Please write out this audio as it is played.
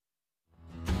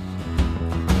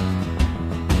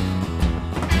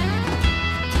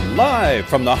Live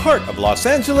from the heart of Los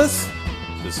Angeles,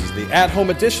 this is the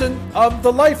at-home edition of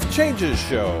the Life Changes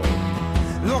Show.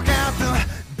 Look at the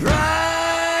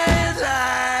bright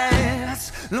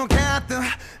lights. Look at the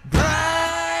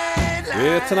bright lights.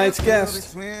 With tonight's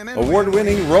guest,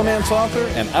 award-winning romance author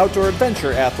and outdoor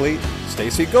adventure athlete,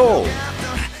 Stacy Gold. Look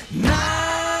at the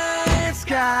night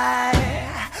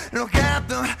sky. Look at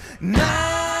the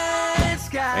night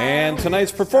sky. And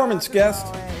tonight's performance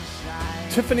guest,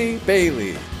 Tiffany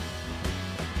Bailey.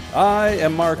 I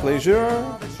am Mark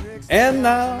Lejeune, and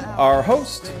now our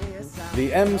host,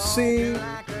 the MC,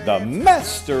 the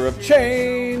master of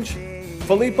change,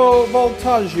 Filippo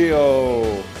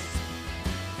Voltaggio.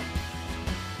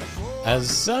 As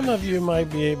some of you might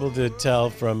be able to tell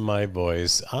from my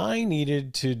voice, I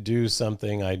needed to do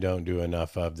something I don't do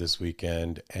enough of this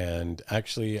weekend, and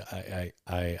actually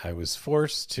I was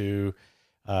forced to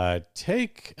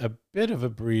take a bit of a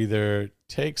breather,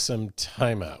 take some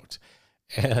time out.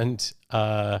 And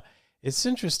it's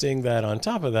interesting that on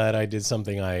top of that, I did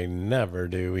something I never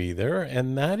do either,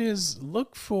 and that is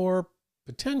look for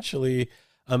potentially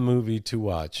a movie to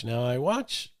watch. Now, I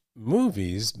watch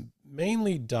movies,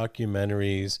 mainly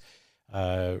documentaries,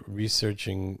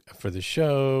 researching for the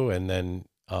show, and then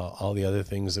all the other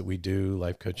things that we do,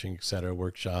 life coaching, etc.,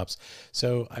 workshops.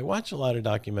 So I watch a lot of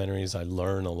documentaries. I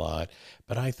learn a lot,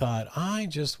 but I thought I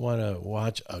just want to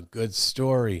watch a good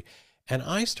story. And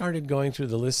I started going through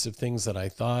the list of things that I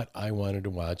thought I wanted to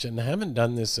watch, and I haven't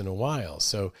done this in a while.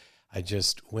 So I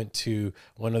just went to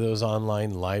one of those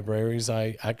online libraries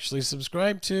I actually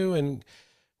subscribe to and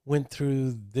went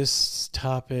through this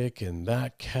topic and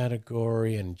that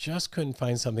category and just couldn't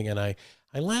find something. And I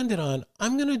landed on,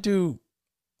 I'm going to do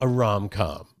a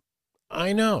rom-com.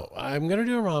 I know, I'm going to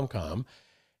do a rom-com.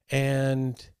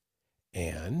 And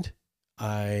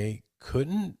I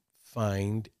couldn't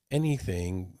find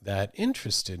anything that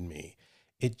interested me.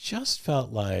 It just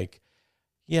felt like,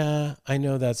 yeah, I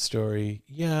know that story.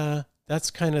 Yeah,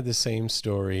 that's kind of the same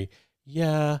story.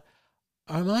 Yeah,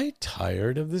 am I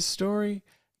tired of this story?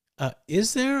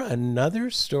 Is there another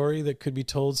story that could be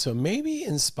told? So maybe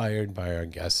inspired by our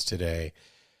guest today.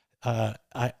 I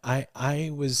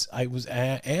was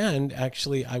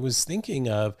thinking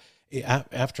of,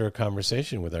 after a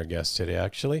conversation with our guest today,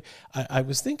 actually, I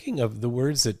was thinking of the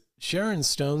words that Sharon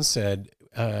Stone said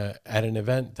at an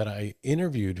event that I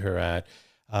interviewed her at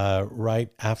right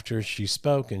after she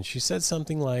spoke. And she said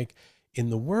something like, in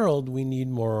the world, we need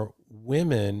more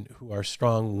women who are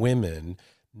strong women,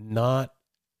 not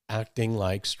acting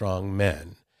like strong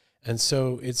men. And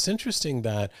so it's interesting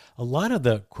that a lot of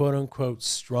the quote unquote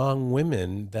strong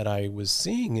women that I was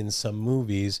seeing in some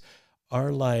movies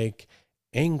are like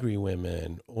angry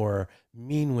women or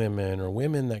mean women or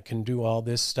women that can do all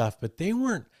this stuff, but they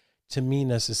weren't, to me,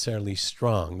 necessarily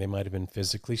strong. They might have been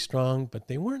physically strong, but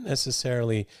they weren't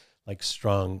necessarily like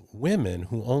strong women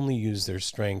who only use their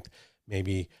strength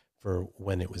maybe for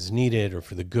when it was needed or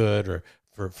for the good or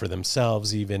for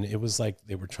themselves even. It was like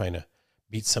they were trying to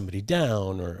beat somebody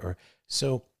down or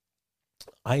so.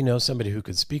 I know somebody who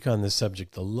could speak on this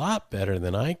subject a lot better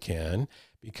than I can,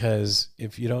 because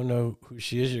if you don't know who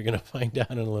she is, you're going to find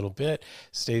out in a little bit.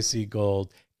 Stacy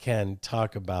Gold can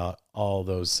talk about all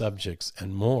those subjects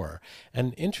and more.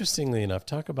 And interestingly enough,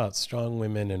 talk about strong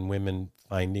women and women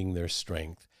finding their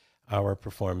strength. Our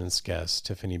performance guest,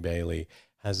 Tiffany Bailey,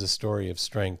 has a story of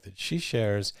strength that she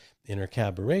shares in her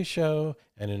Cabaret show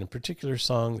and in a particular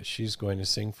song that she's going to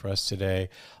sing for us today,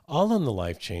 all on the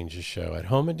Life Changes Show at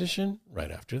Home Edition,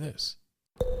 right after this.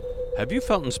 Have you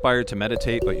felt inspired to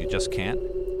meditate but you just can't?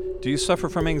 Do you suffer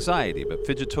from anxiety but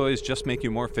fidget toys just make you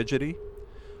more fidgety?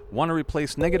 Want to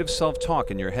replace negative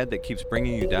self-talk in your head that keeps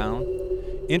bringing you down?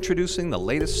 Introducing the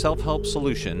latest self-help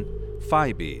solution,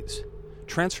 Phi Beads.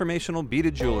 Transformational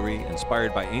beaded jewelry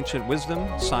inspired by ancient wisdom,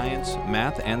 science,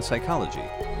 math, and psychology.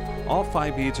 All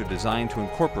Phi Beads are designed to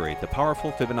incorporate the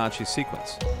powerful Fibonacci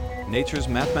sequence, nature's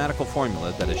mathematical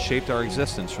formula that has shaped our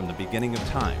existence from the beginning of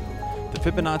time. The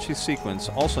Fibonacci sequence,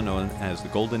 also known as the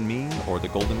golden mean or the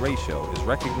golden ratio, is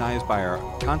recognized by our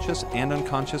conscious and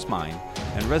unconscious mind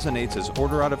and resonates as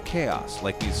order out of chaos,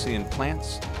 like we see in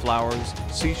plants, flowers,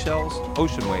 seashells,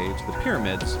 ocean waves, the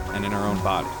pyramids, and in our own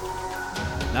body.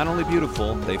 Not only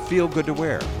beautiful, they feel good to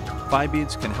wear. Phi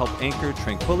Beads can help anchor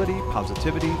tranquility,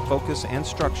 positivity, focus, and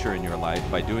structure in your life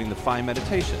by doing the Phi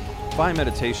meditation. Phi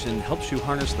meditation helps you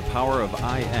harness the power of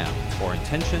I am, or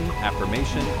intention,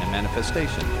 affirmation, and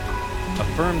manifestation.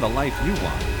 Affirm the life you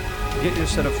want. Get your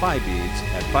set of Phi Beads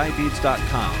at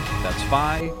PhiBeads.com. That's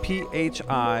Phi,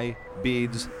 P-H-I,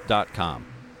 beads.com.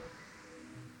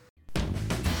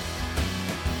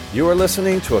 You are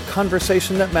listening to a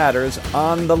conversation that matters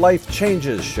on The Life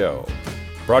Changes Show,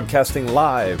 broadcasting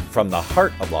live from the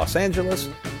heart of Los Angeles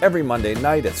every Monday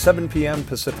night at 7 p.m.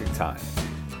 Pacific Time.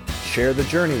 Share the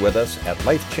journey with us at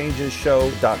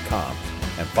lifechangeshow.com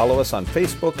and follow us on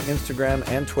Facebook, Instagram,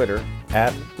 and Twitter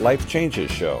at Life Changes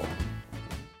Show.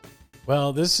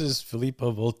 Well, this is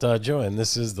Filippo Voltaggio, and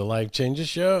this is The Life Changes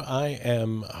Show. I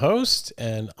am host,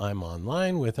 and I'm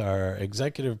online with our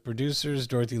executive producers,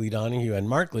 Dorothy Lee Donahue and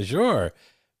Mark Lejour.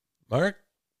 Mark?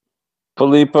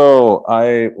 Filippo,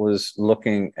 I was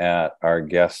looking at our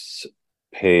guest's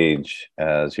page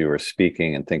as you were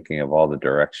speaking and thinking of all the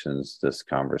directions this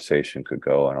conversation could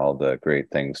go and all the great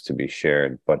things to be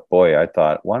shared. But boy, I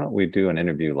thought, why don't we do an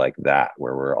interview like that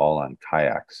where we're all on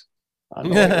kayaks on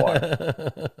the white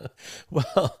water?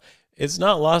 Well, it's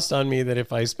not lost on me that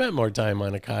if I spent more time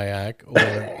on a kayak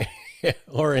or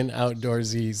or in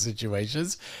outdoorsy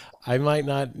situations, I might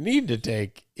not need to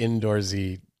take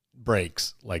indoorsy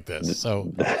breaks like this.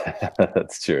 So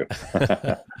that's true.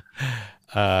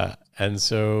 And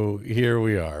so here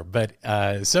we are. But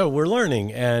so we're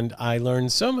learning, and I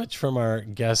learned so much from our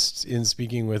guest in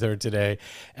speaking with her today,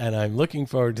 and I'm looking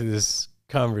forward to this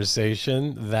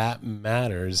conversation that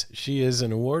matters. She is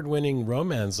an award-winning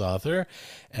romance author,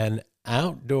 an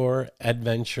outdoor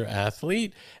adventure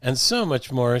athlete, and so much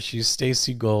more. She's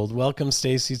Stacy Gold. Welcome,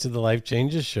 Stacy, to the Life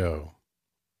Changes Show.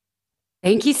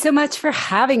 Thank you so much for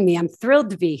having me. I'm thrilled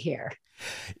to be here.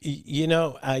 You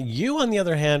know, you, on the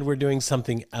other hand, were doing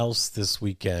something else this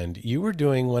weekend. You were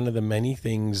doing one of the many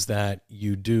things that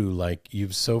you do, like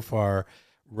you've so far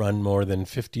run more than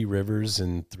 50 rivers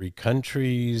in 3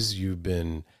 countries. You've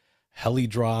been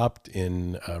heli-dropped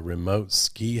in remote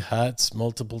ski huts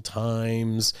multiple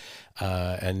times.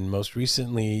 And most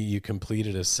recently, you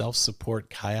completed a self-support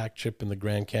kayak trip in the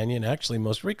Grand Canyon. Actually,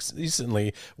 most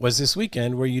recently was this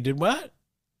weekend where you did what?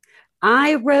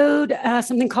 I rode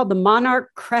something called the Monarch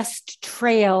Crest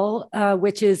Trail,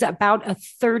 which is about a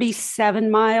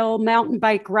 37-mile mountain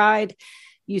bike ride.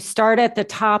 You start at the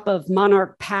top of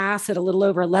Monarch Pass at a little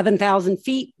over 11,000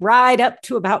 feet, ride up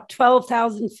to about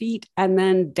 12,000 feet, and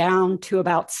then down to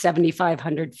about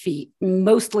 7,500 feet,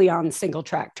 mostly on single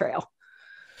track trail.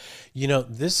 You know,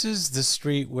 this is the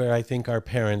street where I think our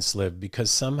parents lived, because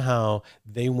somehow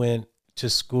they went to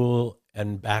school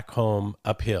and back home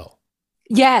uphill.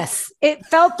 Yes, it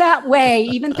felt that way.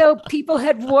 Even though people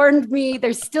had warned me,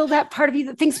 there's still that part of you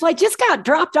that thinks, well, I just got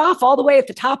dropped off all the way at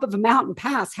the top of a mountain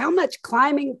pass. How much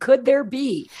climbing could there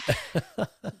be?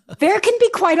 There can be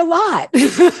quite a lot.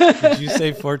 Did you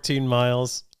say 14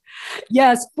 miles?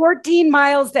 Yes, 14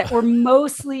 miles that were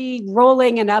mostly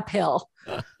rolling and uphill.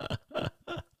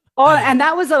 And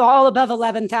that was all above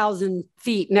 11,000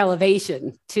 feet in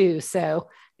elevation too. So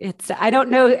I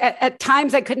don't know, at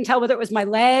times I couldn't tell whether it was my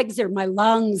legs or my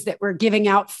lungs that were giving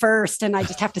out first. And I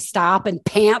just have to stop and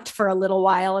pant for a little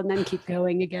while and then keep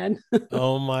going again.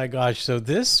 Oh my gosh. So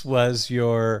this was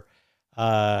your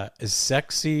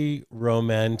sexy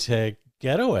romantic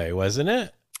getaway, wasn't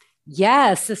it?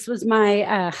 Yes, this was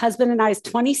my husband and I's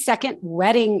 22nd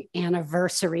wedding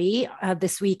anniversary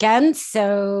this weekend.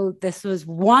 So this was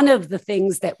one of the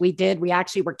things that we did. We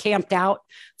actually were camped out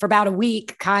for about a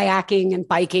week, kayaking and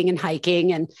biking and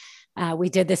hiking. And we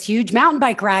did this huge mountain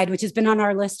bike ride, which has been on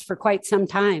our list for quite some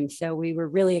time. So we were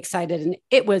really excited, and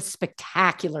it was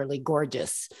spectacularly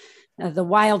gorgeous. The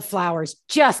wildflowers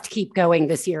just keep going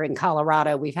this year in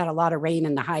Colorado. We've had a lot of rain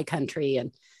in the high country,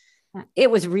 and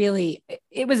it was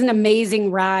an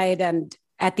amazing ride. And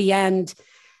at the end,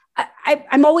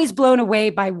 I'm always blown away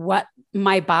by what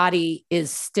my body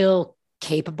is still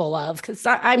capable of, because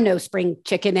I'm no spring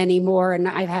chicken anymore. And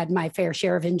I've had my fair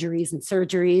share of injuries and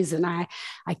surgeries, and I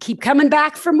keep coming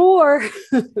back for more.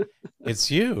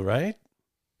 It's you, right?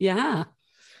 Yeah.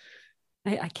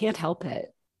 I can't help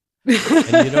it.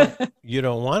 And you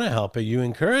don't want to help it. You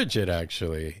encourage it,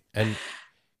 actually. And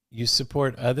you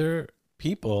support other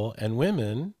people and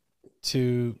women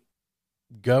to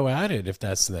go at it if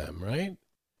that's them, right?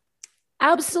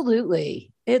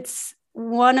 Absolutely. It's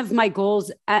one of my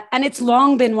goals, and it's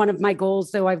long been one of my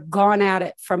goals, though I've gone at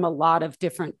it from a lot of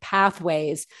different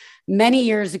pathways. Many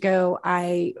years ago,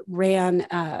 I ran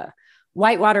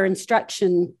whitewater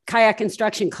kayak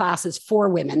instruction classes for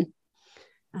women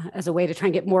as a way to try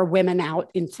and get more women out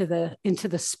into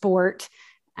the sport.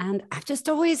 And I've just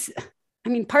always,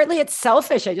 partly it's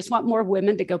selfish. I just want more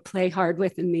women to go play hard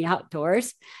with in the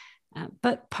outdoors.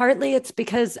 But partly it's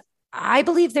because I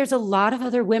believe there's a lot of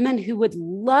other women who would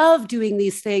love doing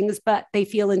these things, but they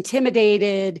feel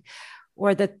intimidated,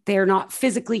 or that they're not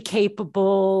physically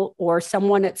capable, or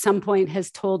someone at some point has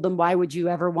told them, why would you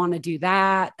ever want to do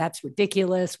that? That's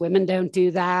ridiculous. Women don't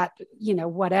do that,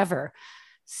 whatever.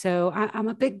 So I'm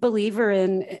a big believer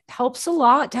in it helps a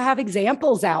lot to have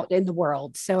examples out in the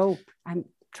world. So I'm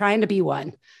trying to be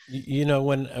one.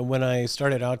 When I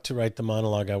started out to write the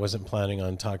monologue, I wasn't planning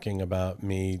on talking about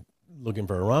me looking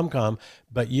for a rom-com,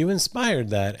 but you inspired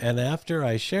that. And after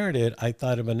I shared it, I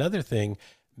thought of another thing.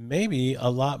 Maybe a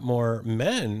lot more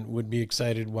men would be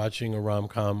excited watching a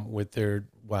rom-com with their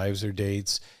wives or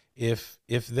dates if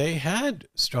they had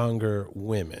stronger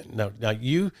women. Now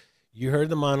you heard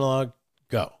the monologue.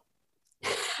 Go.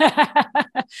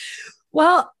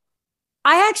 Well,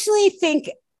 I actually think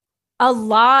a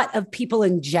lot of people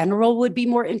in general would be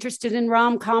more interested in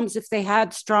rom-coms if they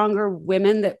had stronger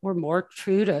women that were more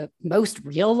true to most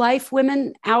real life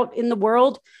women out in the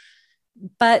world.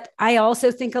 But I also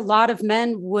think a lot of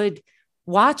men would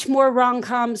watch more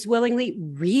rom-coms willingly,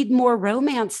 read more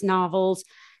romance novels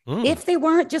if they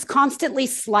weren't just constantly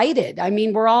slighted. I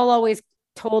mean, we're all always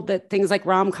told that things like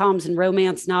rom-coms and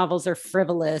romance novels are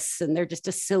frivolous and they're just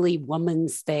a silly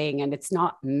woman's thing and it's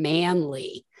not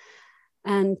manly.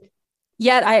 And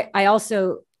yet I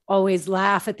also always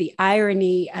laugh at the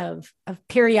irony of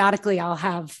periodically I'll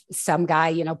have some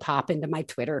guy, pop into my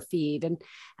Twitter feed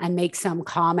and make some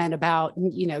comment about,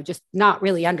 just not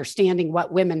really understanding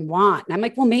what women want. And I'm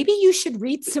like, well, maybe you should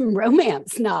read some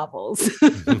romance novels.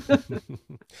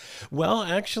 Well,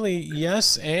 actually,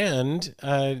 yes. And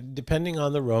depending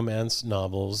on the romance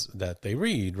novels that they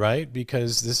read, right?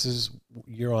 Because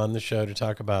you're on the show to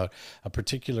talk about a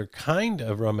particular kind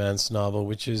of romance novel,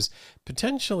 which is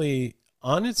potentially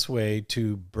on its way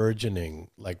to burgeoning,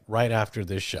 like right after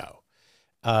this show.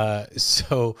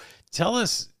 So tell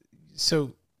us,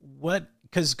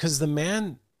 because the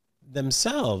man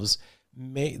themselves,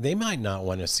 they might not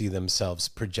want to see themselves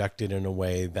projected in a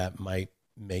way that might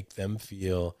make them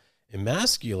feel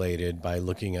emasculated by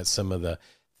looking at some of the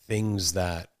things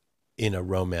that in a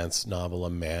romance novel a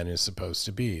man is supposed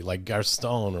to be, like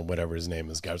Gaston or whatever his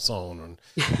name is, Garçon,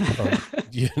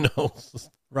 or,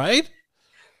 right?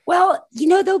 Well,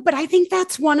 though, but I think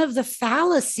that's one of the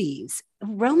fallacies.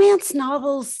 Romance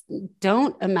novels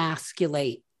don't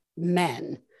emasculate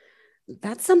men.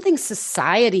 That's something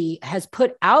society has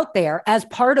put out there as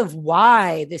part of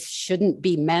why this shouldn't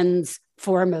be men's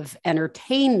form of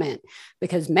entertainment,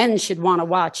 because men should want to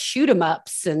watch shoot 'em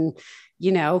ups and,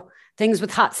 things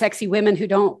with hot, sexy women who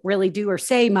don't really do or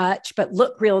say much, but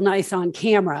look real nice on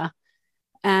camera.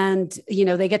 And,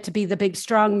 they get to be the big,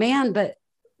 strong man. But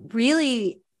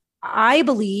really, I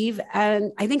believe,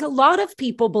 and I think a lot of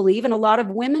people believe, and a lot of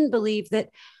women believe, that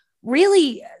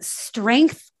really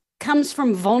strength comes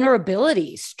from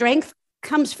vulnerability. Strength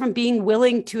comes from being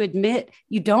willing to admit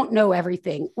you don't know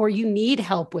everything, or you need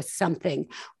help with something,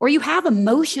 or you have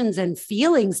emotions and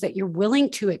feelings that you're willing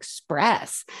to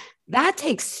express. That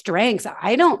takes strength.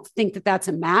 I don't think that that's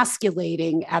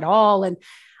emasculating at all. And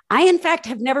I, in fact,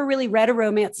 have never really read a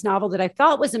romance novel that I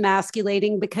thought was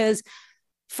emasculating because,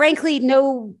 frankly,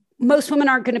 most women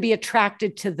aren't going to be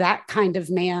attracted to that kind of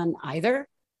man either.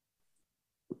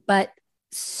 But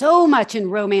so much in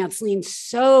romance leans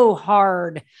so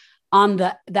hard on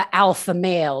the alpha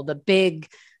male, the big,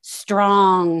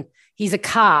 strong. He's a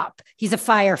cop. He's a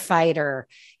firefighter.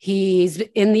 He's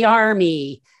in the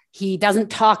army. He doesn't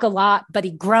talk a lot, but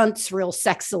he grunts real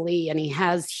sexily, and he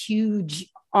has huge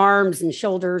arms and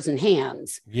shoulders and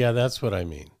hands. Yeah, that's what I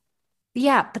mean.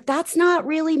 Yeah, but that's not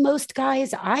really most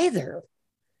guys either.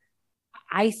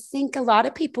 I think a lot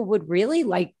of people would really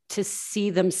like to see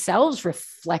themselves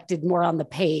reflected more on the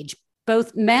page,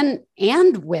 both men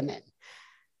and women.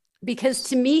 Because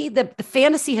to me, the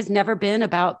fantasy has never been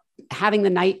about having the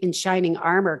knight in shining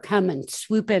armor come and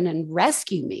swoop in and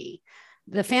rescue me.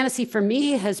 The fantasy for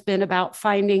me has been about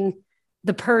finding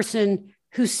the person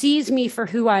who sees me for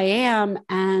who I am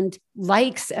and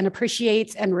likes and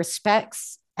appreciates and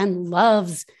respects and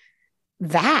loves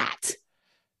that.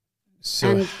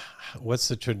 So what's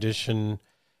the tradition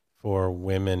for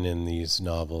women in these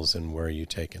novels, and where are you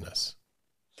taking us?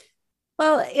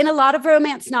 Well, in a lot of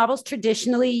romance novels,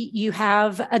 traditionally, you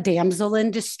have a damsel in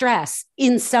distress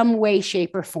in some way,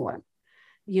 shape, or form.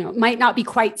 It might not be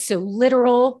quite so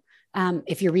literal.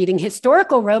 If you're reading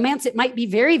historical romance, it might be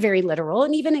very, very literal,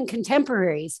 and even in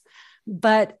contemporaries.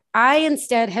 But I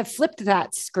instead have flipped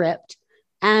that script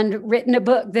and written a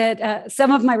book that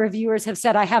some of my reviewers have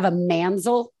said I have a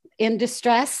mansel in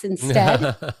distress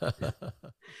instead,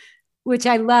 which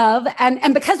I love.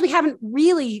 And because we haven't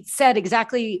really said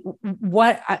exactly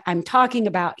what I'm talking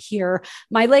about here,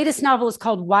 my latest novel is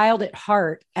called Wild at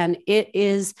Heart, and it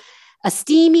is a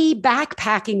steamy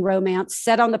backpacking romance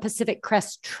set on the Pacific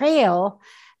Crest Trail.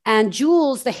 And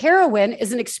Jules, the heroine,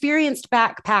 is an experienced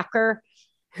backpacker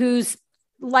whose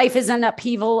life is in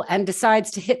upheaval and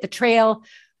decides to hit the trail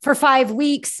for 5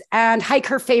 weeks and hike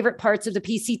her favorite parts of the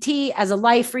PCT as a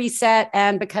life reset.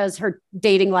 And because her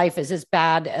dating life is as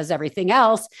bad as everything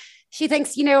else, she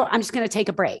thinks, I'm just going to take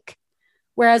a break.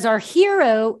 Whereas our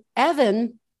hero,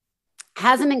 Evan,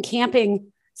 hasn't been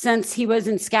camping since he was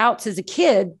in Scouts as a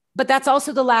kid, but that's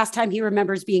also the last time he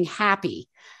remembers being happy.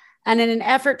 And in an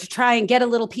effort to try and get a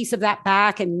little piece of that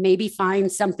back and maybe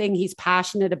find something he's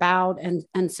passionate about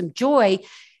and some joy,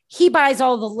 he buys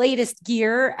all the latest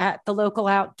gear at the local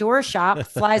outdoor shop,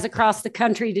 flies across the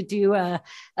country to do a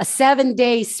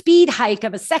 7-day speed hike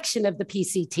of a section of the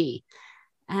PCT,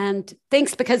 and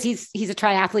thinks because he's a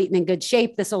triathlete and in good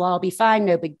shape, this will all be fine,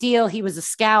 no big deal. He was a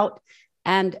scout.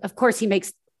 And of course, he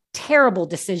makes terrible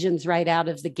decisions right out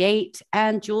of the gate,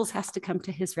 and Jules has to come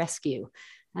to his rescue.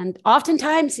 And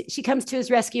oftentimes she comes to his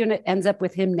rescue and it ends up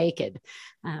with him naked,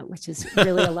 which is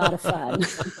really a lot of fun.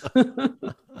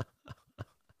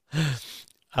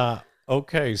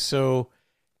 Okay, so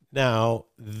now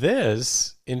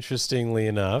this, interestingly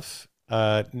enough,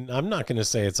 I'm not going to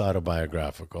say it's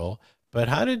autobiographical, but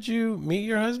how did you meet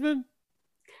your husband?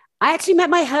 I actually met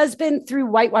my husband through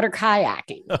whitewater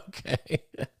kayaking. Okay.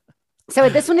 So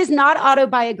this one is not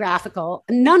autobiographical.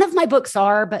 None of my books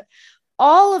are, but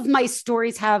all of my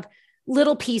stories have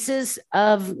little pieces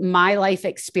of my life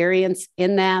experience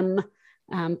in them.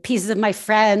 Pieces of my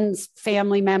friends,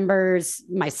 family members,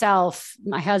 myself,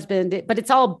 my husband, but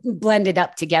it's all blended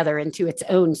up together into its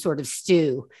own sort of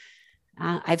stew.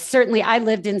 I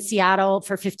lived in Seattle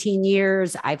for 15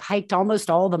 years. I've hiked almost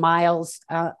all the miles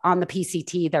on the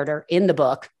PCT that are in the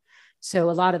book.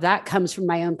 So a lot of that comes from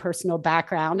my own personal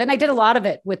background. And I did a lot of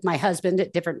it with my husband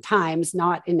at different times,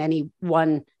 not in any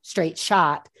one straight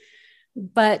shot.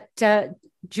 But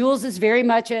Jules is very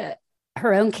much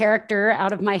her own character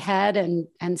out of my head.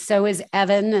 And so is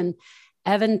Evan. And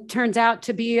Evan turns out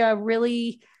to be a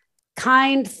really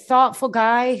kind, thoughtful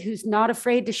guy who's not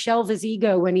afraid to shelve his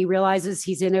ego when he realizes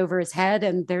he's in over his head.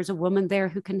 And there's a woman there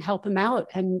who can help him out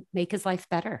and make his life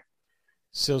better.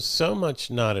 So much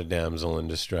not a damsel in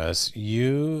distress.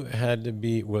 You had to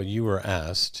be, well, you were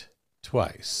asked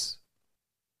twice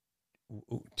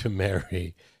to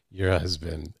marry your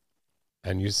husband.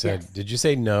 And you said, yes. Did you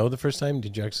say no the first time?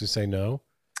 Did you actually say no?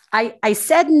 I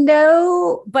said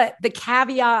no, but the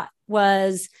caveat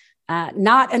was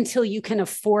not until you can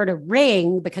afford a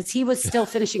ring, because he was still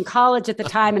finishing college at the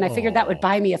time. And I figured that would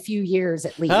buy me a few years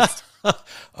at least.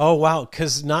 Oh, wow.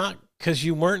 Because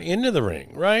you weren't into the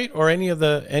ring, right? Or any of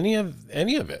it? Any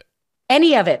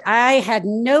of it. I had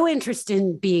no interest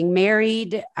in being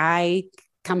married. I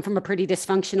come from a pretty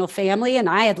dysfunctional family, and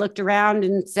I had looked around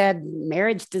and said,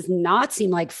 marriage does not seem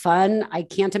like fun. I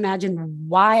can't imagine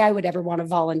why I would ever want to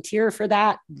volunteer for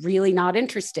that. Really not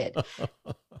interested.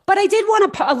 But I did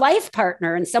want a life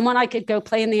partner and someone I could go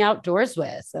play in the outdoors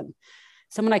with and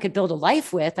someone I could build a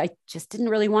life with. I just didn't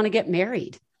really want to get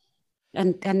married.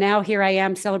 And now here I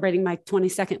am celebrating my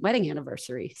 22nd wedding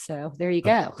anniversary. So there you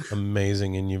go.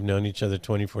 Amazing. And you've known each other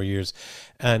 24 years.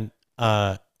 And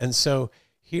so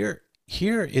here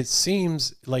it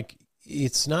seems like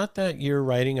it's not that you're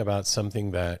writing about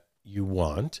something that you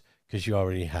want because you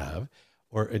already have,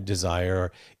 or a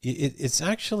desire. It's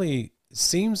actually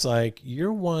seems like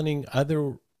you're wanting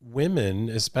other women,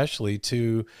 especially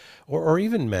or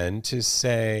even men, to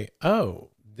say, oh,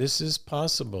 this is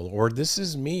possible, or this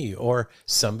is me, or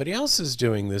somebody else is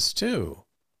doing this too.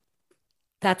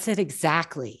 That's it.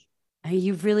 Exactly.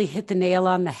 You've really hit the nail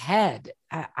on the head.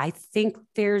 I think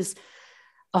there's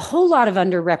a whole lot of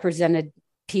underrepresented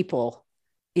people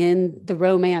in the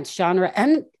romance genre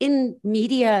and in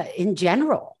media in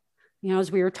general.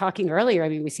 As we were talking earlier,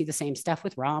 we see the same stuff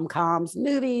with rom-coms,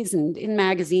 movies, and in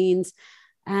magazines.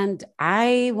 And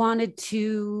I wanted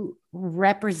to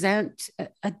represent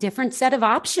a different set of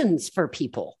options for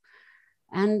people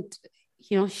and,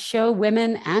 show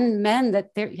women and men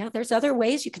that there's other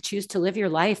ways you could choose to live your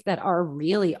life that are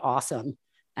really awesome.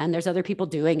 And there's other people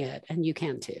doing it, and you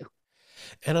can too.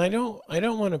 And I don't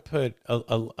want to put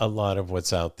a lot of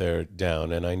what's out there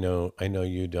down, and I know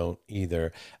you don't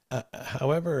either.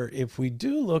 However, if we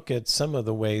do look at some of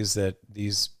the ways that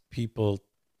these people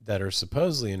that are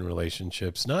supposedly in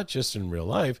relationships, not just in real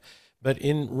life, but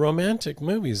in romantic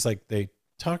movies, like they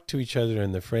talk to each other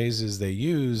and the phrases they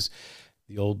use,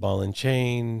 the old ball and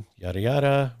chain, yada,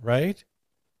 yada, right?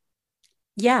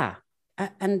 Yeah.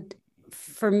 And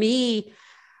for me,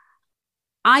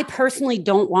 I personally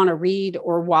don't want to read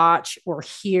or watch or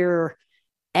hear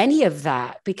any of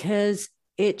that, because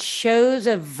it shows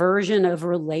a version of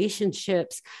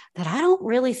relationships that I don't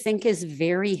really think is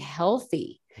very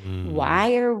healthy.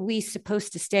 Why are we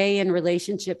supposed to stay in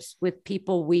relationships with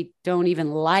people we don't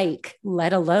even like,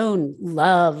 let alone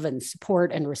love and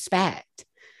support and respect?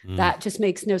 That just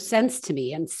makes no sense to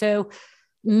me. And so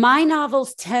my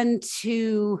novels tend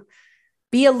to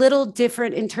be a little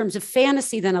different in terms of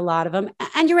fantasy than a lot of them.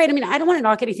 And you're right. I mean, I don't want to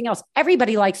knock anything else.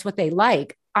 Everybody likes what they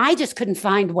like. I just couldn't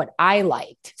find what I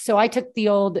liked. So I took the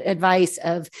old advice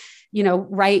of,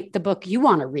 write the book you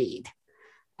want to read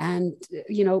and,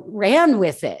 ran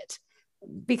with it.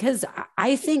 Because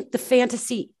I think the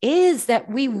fantasy is that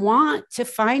we want to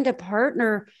find a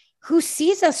partner who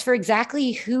sees us for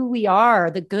exactly who we are,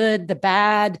 the good, the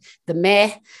bad, the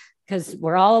meh, because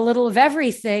we're all a little of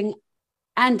everything,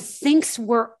 and thinks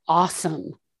we're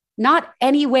awesome. Not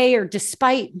anyway or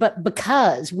despite, but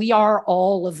because we are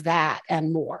all of that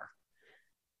and more.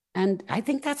 And I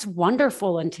think that's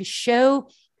wonderful. And to show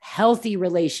healthy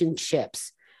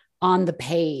relationships on the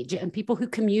page and people who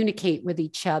communicate with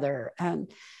each other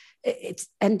and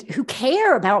who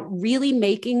care about really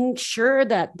making sure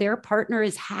that their partner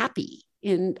is happy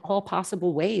in all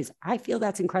possible ways. I feel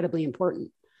that's incredibly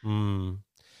important.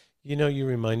 You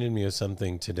reminded me of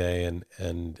something today, and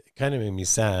it kind of made me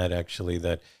sad, actually,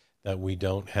 that we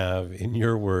don't have, in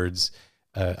your words,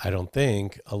 I don't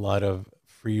think, a lot of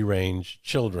free-range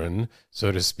children,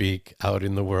 so to speak, out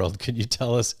in the world. Could you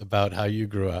tell us about how you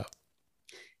grew up?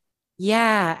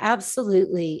 Yeah,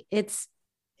 absolutely.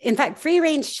 In fact,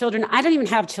 free-range children, I don't even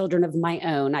have children of my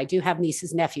own. I do have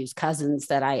nieces, nephews, cousins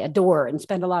that I adore and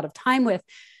spend a lot of time with.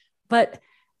 But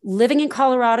living in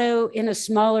Colorado in a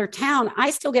smaller town,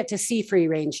 I still get to see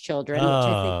free-range children, which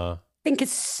I think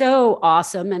is so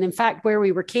awesome. And in fact, where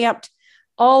we were camped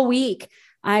all week,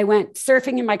 I went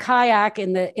surfing in my kayak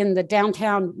in the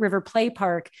downtown river play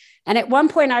park. And at one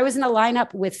point I was in a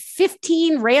lineup with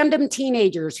 15 random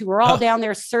teenagers who were all down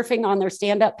there surfing on their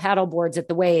stand-up paddle boards at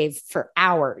the wave for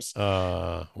hours.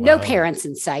 Wow. No parents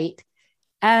in sight.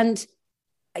 And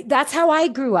that's how I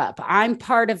grew up. I'm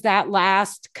part of that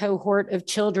last cohort of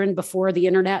children before the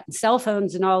internet and cell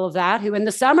phones and all of that, who in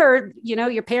the summer,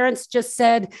 your parents just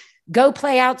said, go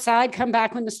play outside, come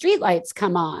back when the streetlights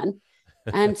come on.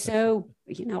 And so,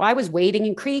 I was wading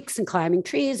in creeks and climbing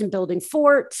trees and building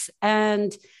forts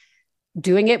and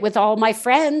doing it with all my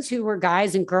friends who were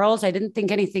guys and girls. I didn't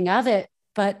think anything of it,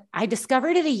 but I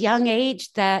discovered at a young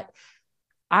age that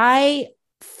I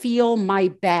feel my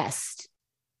best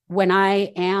when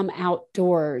I am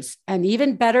outdoors, and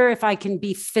even better if I can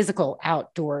be physical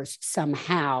outdoors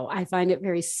somehow. I find it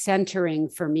very centering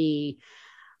for me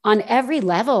on every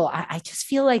level. I just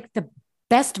feel like the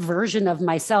best version of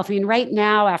myself. I mean, right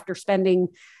now, after spending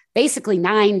basically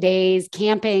 9 days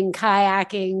camping,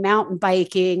 kayaking, mountain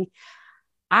biking,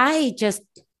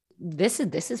 this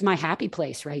is my happy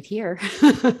place right here.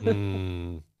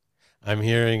 I'm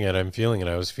hearing it. I'm feeling it.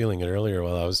 I was feeling it earlier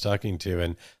while I was talking to you.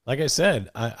 And like I said,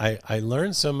 I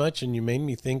learned so much, and you made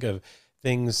me think of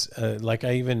things like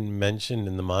I even mentioned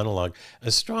in the monologue,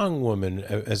 a strong woman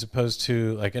as opposed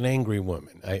to like an angry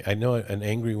woman. I know an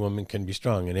angry woman can be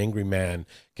strong. An angry man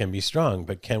can be strong,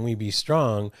 but can we be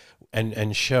strong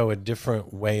and show a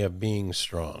different way of being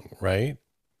strong, right?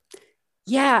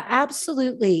 Yeah,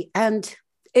 absolutely. And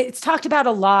it's talked about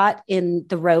a lot in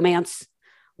the romance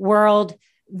world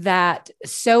that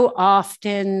so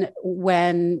often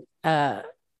when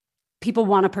people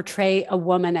want to portray a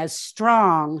woman as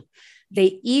strong,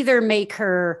 they either make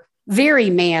her very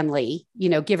manly,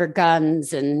 give her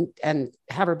guns and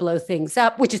have her blow things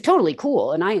up, which is totally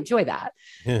cool. And I enjoy that.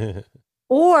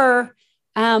 Or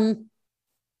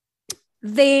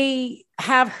they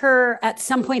have her at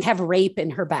some point have rape in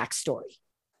her backstory.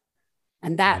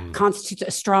 And that constitutes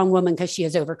a strong woman because she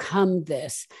has overcome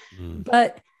this.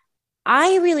 But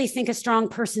I really think a strong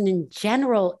person in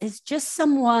general is just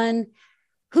someone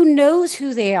who knows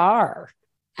who they are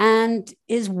and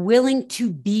is willing to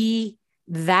be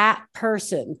that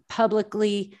person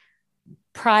publicly,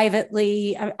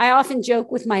 privately. I often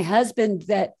joke with my husband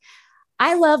that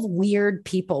I love weird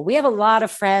people. We have a lot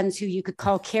of friends who you could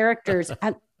call characters.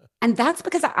 And that's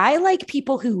because I like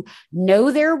people who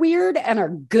know they're weird and are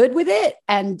good with it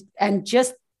and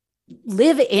just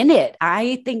live in it.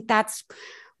 I think that's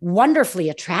wonderfully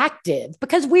attractive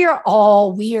because we are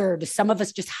all weird. Some of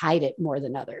us just hide it more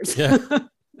than others. Yeah.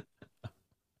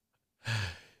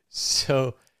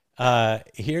 So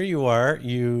here you are.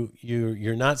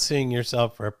 You're not seeing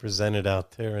yourself represented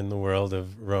out there in the world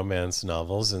of romance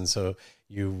novels, and so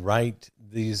you write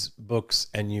these books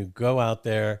and you go out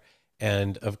there.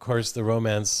 And of course, the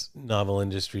romance novel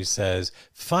industry says,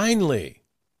 "Finally,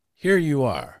 here you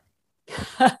are."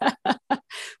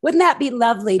 Wouldn't that be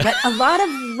lovely? But a lot of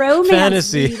romance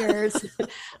Fantasy. readers,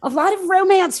 a lot of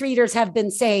romance readers have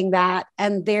been saying that,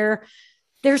 and they're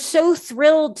so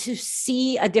thrilled to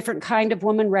see a different kind of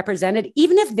woman represented,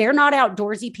 even if they're not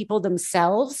outdoorsy people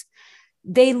themselves.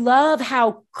 They love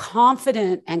how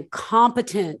confident and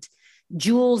competent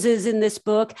Jules is in this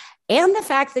book, and the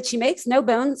fact that she makes no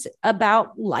bones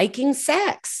about liking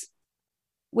sex,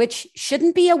 which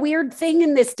shouldn't be a weird thing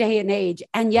in this day and age.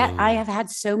 And yet I have had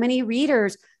so many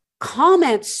readers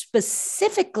comment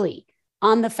specifically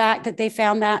on the fact that they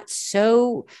found that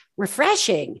so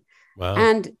refreshing. Wow.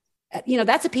 And,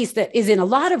 that's a piece that is in a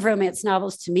lot of romance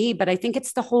novels to me, but I think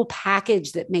it's the whole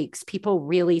package that makes people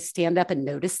really stand up and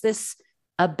notice this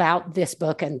about this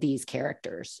book and these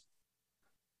characters.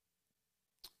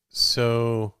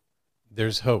 So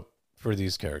there's hope for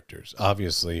these characters.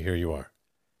 Obviously, here you are.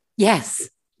 Yes,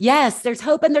 there's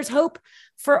hope, and there's hope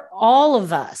for all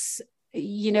of us,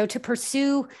 to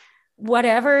pursue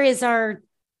whatever is our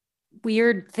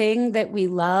weird thing that we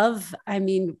love. I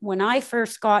mean, when I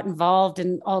first got involved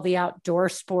in all the outdoor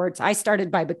sports, I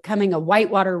started by becoming a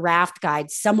whitewater raft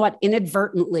guide somewhat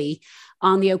inadvertently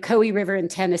on the Ocoee River in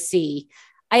Tennessee.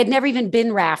 I had never even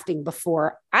been rafting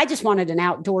before. I just wanted an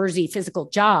outdoorsy physical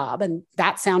job, and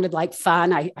that sounded like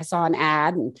fun. I saw an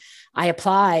ad and I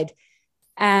applied.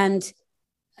 And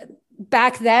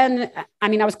back then,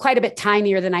 I was quite a bit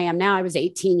tinier than I am now. I was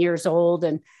 18 years old,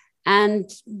 and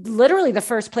literally the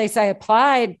first place I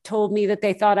applied told me that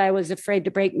they thought I was afraid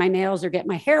to break my nails or get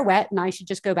my hair wet, and I should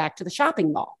just go back to the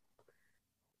shopping mall.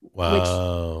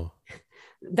 Wow.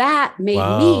 That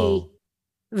made me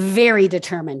very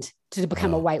determined to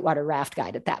become a whitewater raft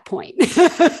guide at that point.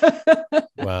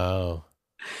 Wow.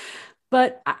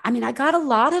 But I got a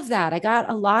lot of that. I got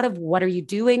a lot of, what are you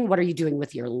doing? What are you doing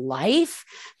with your life?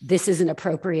 This isn't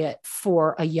appropriate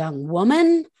for a young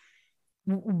woman.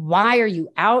 Why are you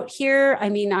out here?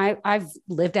 I've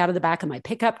lived out of the back of my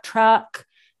pickup truck.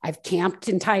 I've camped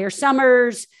entire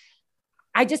summers.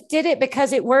 I just did it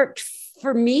because it worked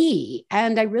for me.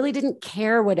 And I really didn't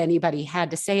care what anybody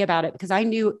had to say about it, because I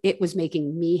knew it was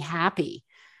making me happy.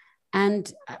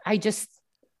 And I just,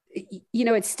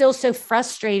 it's still so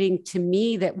frustrating to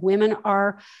me that women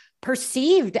are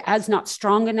perceived as not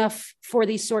strong enough for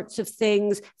these sorts of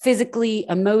things, physically,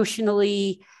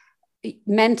 emotionally,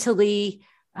 mentally.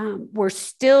 We're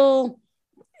still,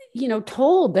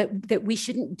 told that we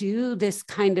shouldn't do this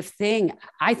kind of thing.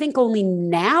 I think only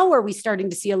now are we starting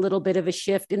to see a little bit of a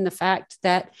shift in the fact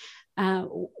that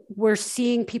we're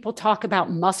seeing people talk about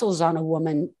muscles on a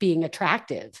woman being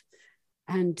attractive.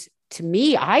 And to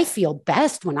me, I feel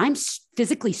best when I'm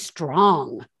physically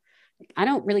strong. I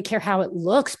don't really care how it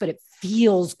looks, but it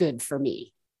feels good for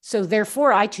me. So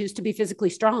therefore, I choose to be physically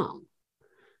strong.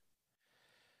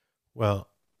 Well,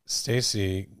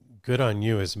 Stacy, good on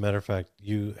you. As a matter of fact,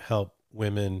 you help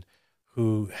women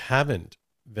who haven't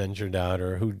ventured out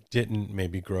or who didn't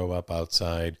maybe grow up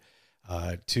outside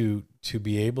to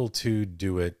be able to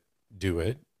do it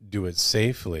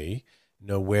safely,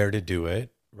 know where to do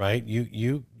it, right?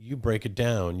 You break it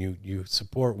down. You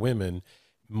support women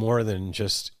more than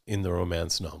just in the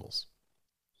romance novels.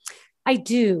 I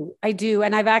do.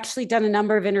 And I've actually done a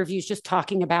number of interviews just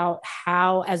talking about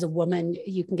how, as a woman,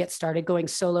 you can get started going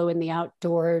solo in the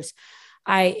outdoors.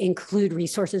 I include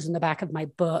resources in the back of my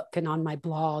book and on my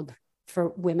blog for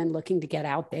women looking to get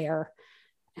out there.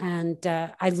 And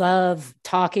I love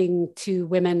talking to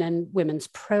women and women's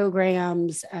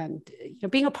programs and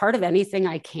being a part of anything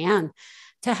I can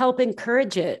to help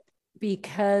encourage it,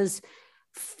 because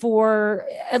for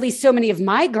at least so many of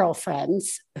my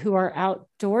girlfriends who are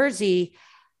outdoorsy,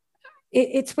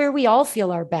 it's where we all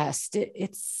feel our best.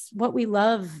 It's what we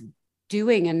love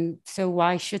doing. And so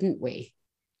why shouldn't we?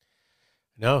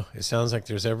 No, it sounds like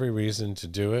there's every reason to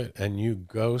do it. And you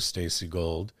go, Stacy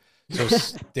Gold. So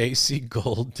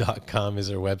stacygold.com is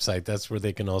her website. That's where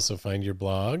they can also find your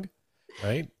blog,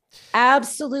 right?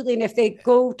 Absolutely. And if they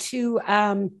go to,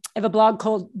 I have a blog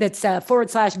called that's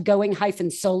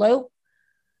 /going-solo,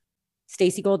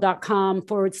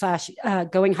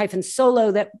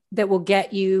 stacygold.com/going-solo that will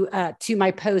get you to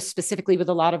my post specifically with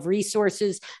a lot of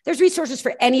resources. There's resources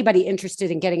for anybody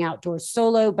interested in getting outdoors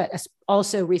solo, but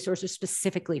also resources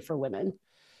specifically for women.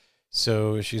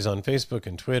 So she's on Facebook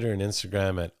and Twitter and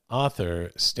Instagram at author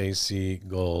Stacy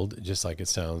Gold, just like it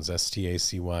sounds,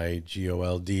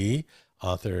 STACYGOLD,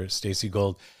 author Stacy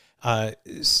Gold.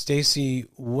 Stacy,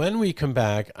 when we come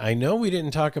back, I know we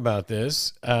didn't talk about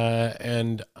this,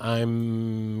 and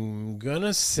I'm going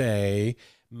to say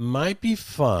might be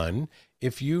fun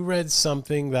if you read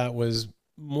something that was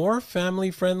more family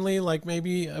friendly, like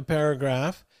maybe a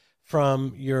paragraph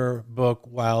from your book,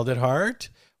 Wild at Heart,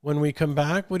 when we come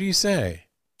back? What do you say?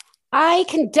 I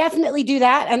can definitely do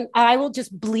that. And I will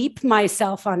just bleep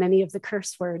myself on any of the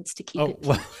curse words to keep it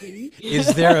PG.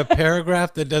 Is there a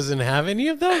paragraph that doesn't have any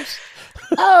of those?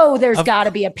 Oh, there's got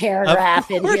to be a paragraph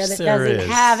in here that there doesn't is.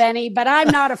 have any, but I'm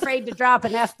not afraid to drop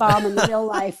an F-bomb in real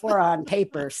life or on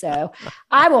paper. So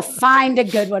I will find a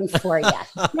good one for you.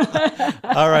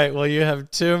 All right. Well, you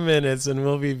have 2 minutes and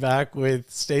we'll be back with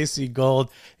Stacy Gold,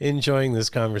 enjoying this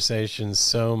conversation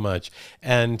so much.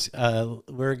 And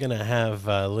we're going to have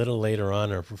a little later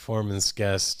on our performance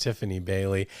guest, Tiffany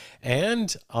Bailey,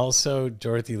 and also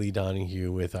Dorothy Lee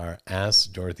Donahue with our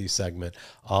Ask Dorothy segment,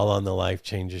 all on the Life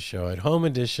Changes Show at Home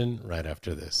Edition right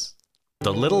after this.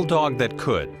 The Little Dog That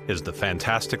Could is the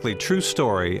fantastically true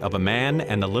story of a man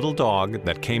and a little dog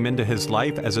that came into his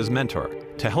life as his mentor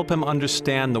to help him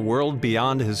understand the world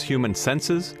beyond his human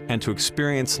senses and to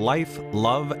experience life,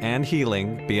 love, and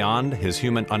healing beyond his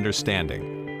human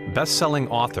understanding. Best-selling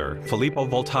author Filippo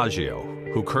Voltaggio,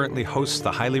 who currently hosts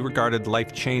the highly regarded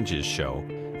Life Changes show,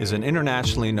 is an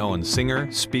internationally known singer,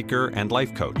 speaker, and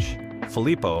life coach.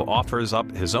 Filippo offers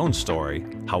up his own story,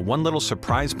 how one little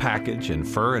surprise package in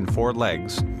fur and 4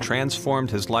 legs transformed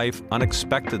his life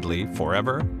unexpectedly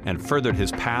forever and furthered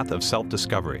his path of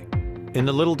self-discovery. In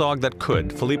The Little Dog That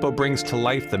Could, Filippo brings to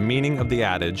life the meaning of the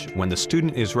adage, when the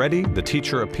student is ready, the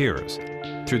teacher appears.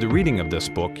 Through the reading of this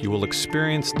book, you will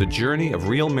experience the journey of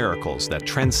real miracles that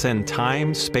transcend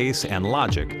time, space, and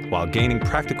logic while gaining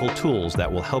practical tools that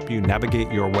will help you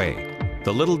navigate your way.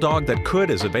 The Little Dog That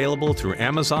Could is available through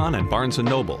Amazon and Barnes &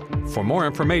 Noble. For more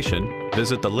information,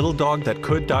 visit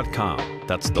thelittledogthatcould.com.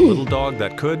 That's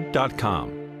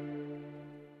thelittledogthatcould.com.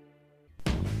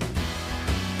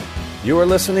 You are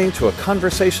listening to a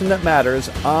conversation that matters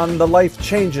on the Life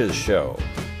Changes Show,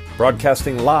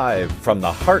 broadcasting live from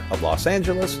the heart of Los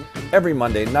Angeles every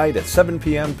Monday night at 7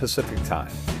 p.m. Pacific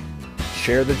Time.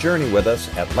 Share the journey with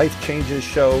us at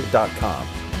lifechangeshow.com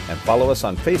and follow us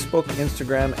on Facebook,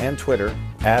 Instagram, and Twitter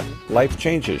at Life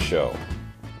Changes Show.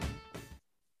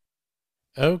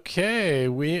 Okay,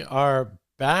 we are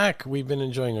back. We've been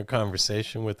enjoying a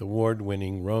conversation with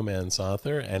award-winning romance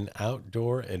author and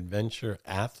outdoor adventure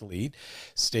athlete,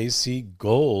 Stacy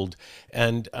Gold.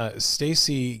 And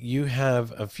Stacy, you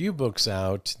have a few books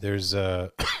out. There's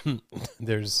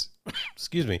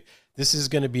excuse me. This is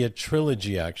going to be a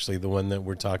trilogy, actually, the one that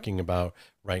we're talking about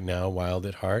right now, Wild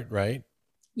at Heart, right?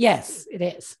 Yes, it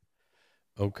is.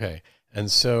 Okay.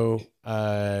 And so,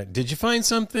 did you find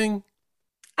something?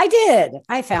 I did.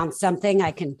 I found something.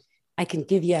 I can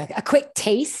give you a quick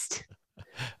taste.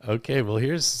 Okay, well,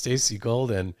 here's Stacy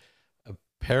Gold and a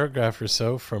paragraph or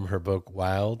so from her book,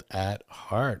 Wild at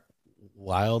Heart,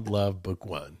 Wild Love, Book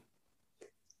 1.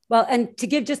 Well, and to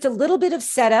give just a little bit of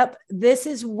setup, this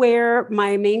is where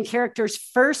my main characters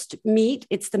first meet.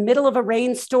 It's the middle of a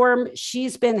rainstorm.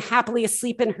 She's been happily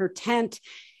asleep in her tent.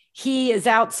 He is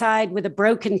outside with a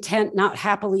broken tent, not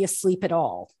happily asleep at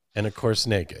all. And of course,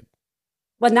 naked.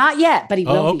 Well, not yet, but he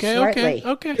will be shortly.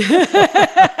 Okay.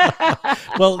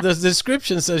 Well, the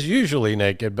description says usually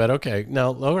naked, but okay.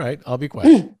 No, all right. I'll be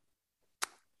quiet.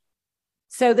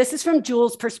 So this is from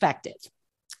Jules' perspective.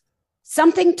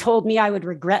 Something told me I would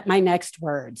regret my next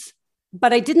words,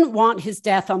 but I didn't want his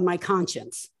death on my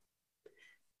conscience.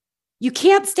 You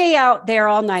can't stay out there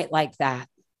all night like that.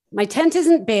 My tent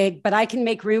isn't big, but I can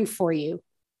make room for you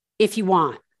if you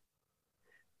want.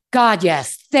 God,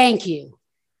 yes, thank you.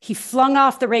 He flung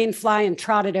off the rainfly and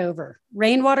trotted over.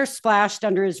 Rainwater splashed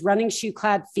under his running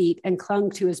shoe-clad feet and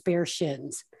clung to his bare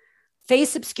shins.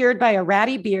 Face obscured by a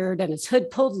ratty beard and his hood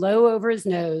pulled low over his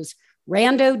nose,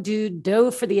 Rando dude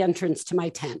dove for the entrance to my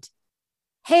tent.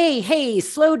 Hey,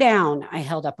 slow down, I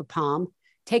held up a palm.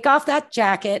 Take off that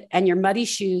jacket and your muddy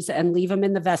shoes and leave them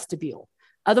in the vestibule.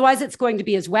 Otherwise, it's going to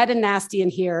be as wet and nasty in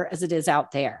here as it is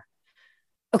out there.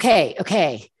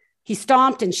 Okay. He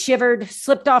stomped and shivered,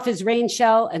 slipped off his rain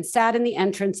shell, and sat in the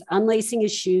entrance, unlacing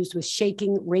his shoes with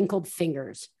shaking, wrinkled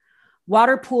fingers.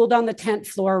 Water pooled on the tent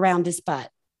floor around his butt.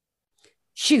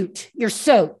 Shoot, you're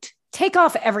soaked. Take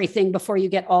off everything before you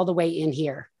get all the way in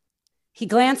here. He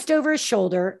glanced over his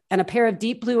shoulder, and a pair of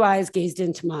deep blue eyes gazed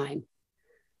into mine.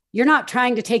 You're not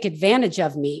trying to take advantage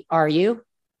of me, are you?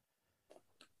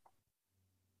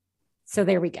 So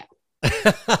there we go.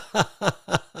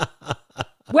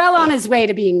 Well on his way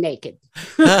to being naked.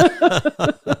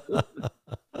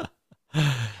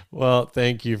 Well,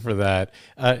 thank you for that.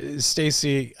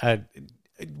 Stacy,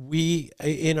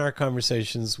 in our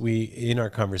conversation,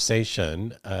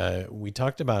 we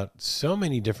talked about so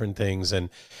many different things, and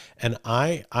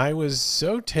I was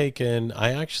so taken.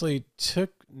 I actually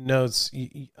took notes.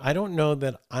 I don't know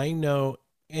that I know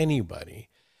anybody.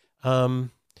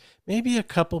 Maybe a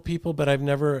couple people, but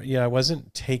I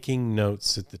wasn't taking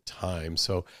notes at the time,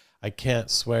 so I can't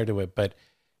swear to it, but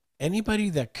anybody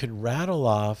that could rattle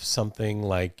off something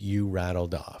like you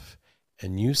rattled off,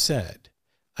 and you said,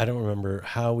 I don't remember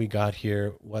how we got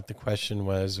here, what the question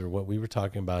was, or what we were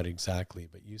talking about exactly,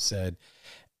 but you said,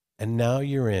 and now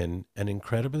you're in an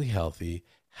incredibly healthy,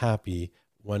 happy,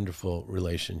 wonderful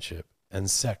relationship,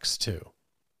 and sex too.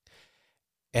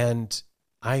 And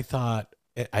I thought,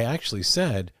 I actually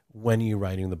said, when are you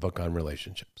writing the book on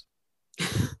relationships?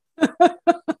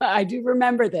 I do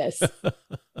remember this.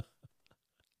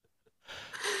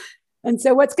 And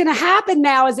so what's going to happen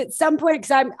now is at some point,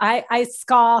 because I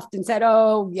scoffed and said,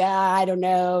 oh, yeah, I don't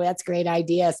know. That's a great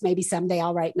idea. So maybe someday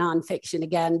I'll write nonfiction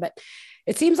again. But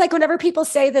it seems like whenever people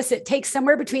say this, it takes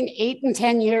somewhere between 8 and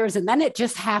 10 years, and then it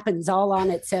just happens all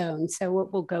on its own. So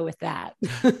we'll go with that.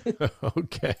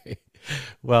 Okay.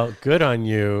 Well, good on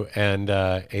you. And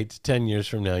 8 to 10 years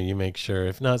from now, you make sure,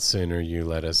 if not sooner, you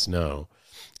let us know.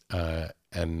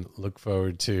 And look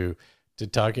forward to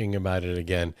talking about it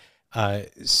again.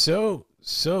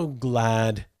 So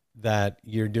glad that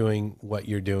you're doing what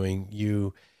you're doing.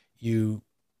 You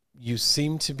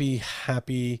seem to be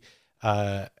happy.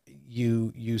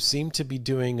 You seem to be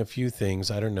doing a few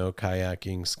things. I don't know,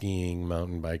 kayaking, skiing,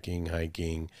 mountain biking,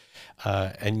 hiking,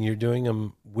 and you're doing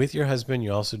them with your husband.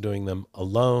 You're also doing them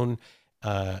alone,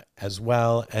 as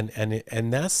well.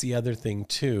 And that's the other thing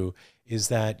too, is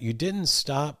that you didn't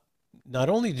stop. Not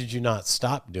only did you not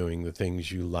stop doing the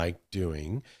things you like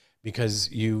doing,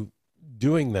 because you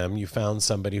found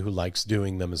somebody who likes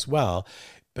doing them as well,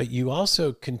 but you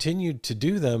also continued to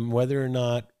do them, whether or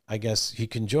not, I guess, he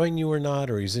can join you or not,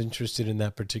 or he's interested in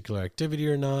that particular activity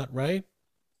or not, right?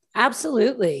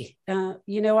 Absolutely.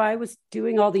 I was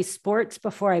doing all these sports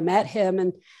before I met him,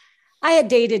 and I had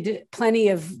dated plenty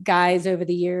of guys over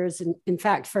the years. And in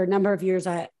fact, for a number of years,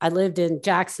 I lived in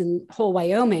Jackson Hole,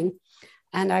 Wyoming.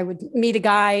 And I would meet a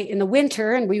guy in the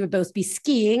winter and we would both be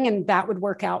skiing, and that would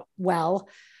work out well.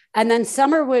 And then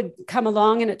summer would come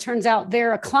along and it turns out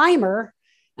they're a climber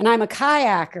and I'm a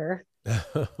kayaker.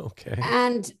 Okay.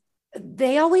 And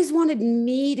they always wanted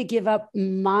me to give up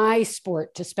my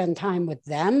sport to spend time with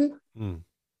them,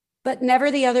 but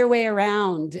never the other way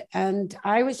around. And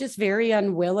I was just very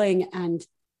unwilling and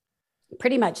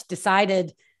pretty much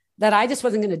decided that I just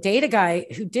wasn't going to date a guy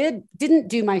who didn't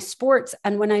do my sports.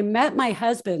 And when I met my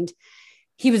husband,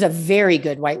 he was a very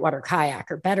good whitewater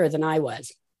kayaker, better than I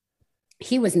was.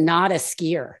 He was not a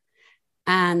skier.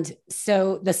 And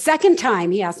so the second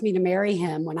time he asked me to marry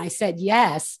him, when I said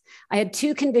yes, I had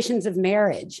 2 conditions of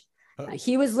marriage.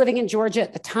 He was living in Georgia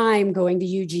at the time, going to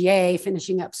UGA,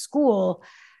 finishing up school.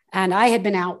 And I had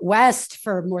been out west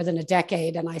for more than a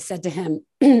decade. And I said to him,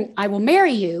 I will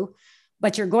marry you,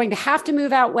 but you're going to have to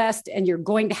move out west and you're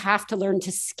going to have to learn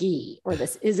to ski, or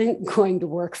this isn't going to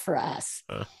work for us.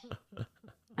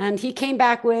 And he came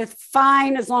back with,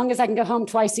 fine, as long as I can go home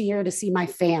twice a year to see my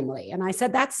family. And I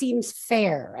said, that seems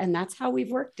fair. And that's how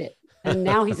we've worked it. And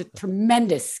now he's a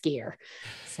tremendous skier.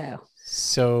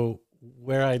 So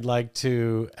where I'd like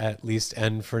to at least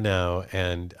end for now,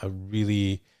 and a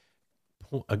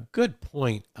good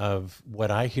point of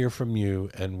what I hear from you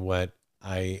and what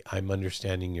I'm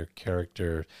understanding your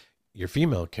character, your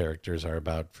female characters are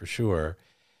about for sure,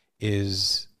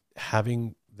 is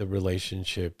having the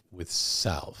relationship with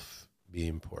self be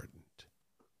important.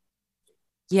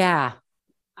 Yeah,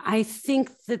 I think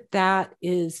that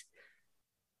is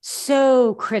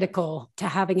so critical to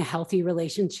having a healthy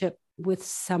relationship with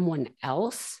someone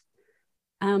else.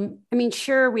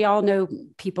 Sure, we all know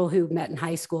people who met in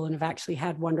high school and have actually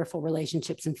had wonderful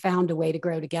relationships and found a way to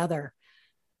grow together.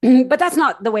 But that's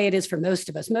not the way it is for most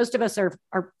of us. Most of us are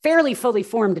fairly fully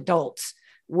formed adults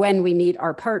when we meet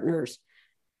our partners.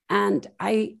 And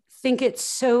I think it's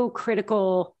so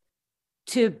critical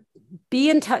to be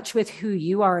in touch with who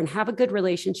you are and have a good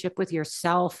relationship with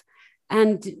yourself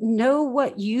and know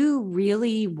what you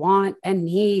really want and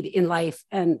need in life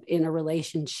and in a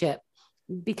relationship,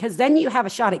 because then you have a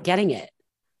shot at getting it.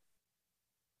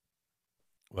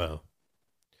 Wow.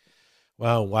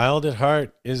 Wild at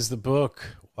Heart is the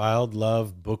book. Wild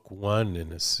Love, Book 1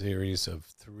 in a series of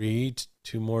 3,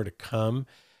 2 more to come.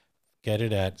 Get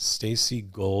it at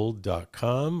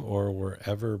stacygold.com or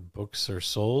wherever books are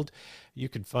sold. You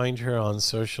can find her on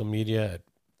social media at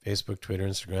Facebook, Twitter,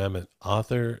 Instagram at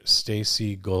author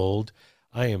Stacy Gold.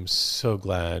 I am so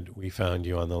glad we found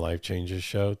you on the Life Changes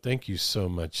Show. Thank you so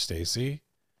much, Stacy.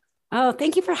 Oh,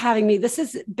 thank you for having me. This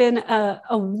has been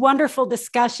a wonderful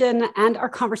discussion, and our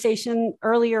conversation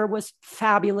earlier was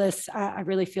fabulous. I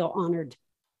really feel honored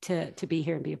to be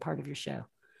here and be a part of your show.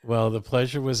 Well, the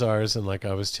pleasure was ours. And like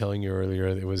I was telling you earlier,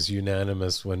 it was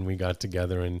unanimous when we got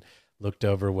together and looked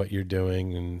over what you're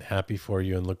doing, and happy for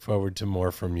you and look forward to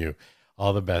more from you.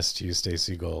 All the best to you,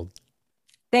 Stacy Gold.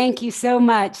 Thank you so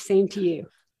much. Same to you.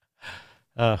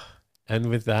 And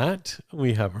with that,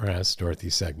 we have our Ask Dorothy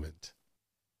segment.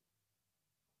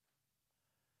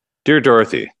 Dear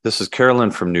Dorothy, this is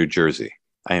Carolyn from New Jersey.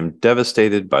 I am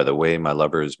devastated by the way my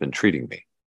lover has been treating me.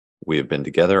 We have been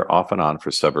together off and on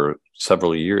for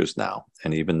several years now,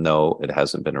 and even though it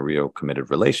hasn't been a real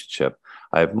committed relationship,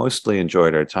 I have mostly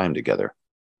enjoyed our time together.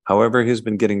 However, he's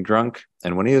been getting drunk,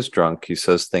 and when he is drunk, he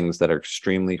says things that are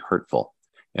extremely hurtful.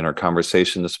 In our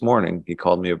conversation this morning, he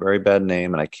called me a very bad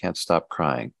name, and I can't stop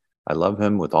crying. I love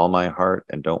him with all my heart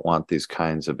and don't want these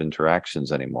kinds of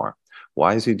interactions anymore.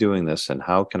 Why is he doing this, and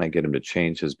how can I get him to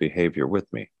change his behavior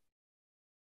with me?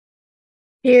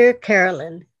 Dear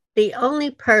Carolyn, the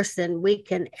only person we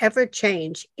can ever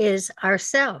change is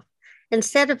ourselves.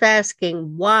 Instead of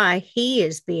asking why he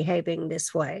is behaving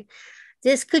this way,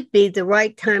 this could be the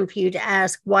right time for you to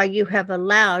ask why you have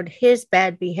allowed his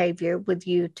bad behavior with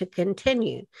you to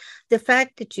continue. The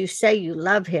fact that you say you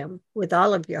love him with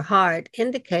all of your heart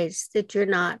indicates that you're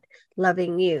not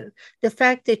loving you. The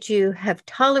fact that you have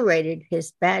tolerated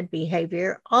his bad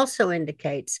behavior also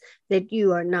indicates that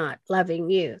you are not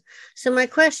loving you. So my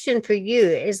question for you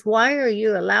is, why are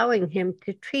you allowing him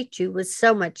to treat you with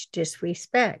so much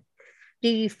disrespect? Do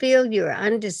you feel you're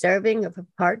undeserving of a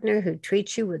partner who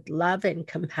treats you with love and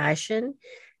compassion?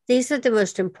 These are the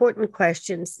most important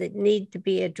questions that need to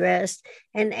be addressed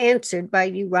and answered by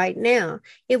you right now.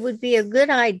 It would be a good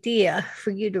idea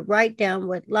for you to write down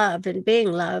what love and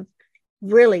being loved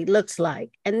really looks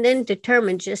like, and then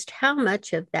determine just how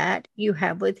much of that you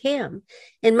have with him.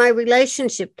 In my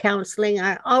relationship counseling,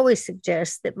 I always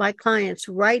suggest that my clients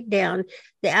write down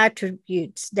the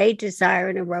attributes they desire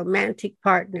in a romantic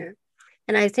partner.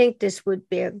 And I think this would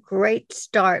be a great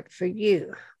start for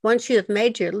you. Once you have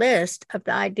made your list of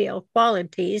the ideal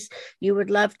qualities you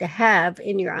would love to have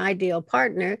in your ideal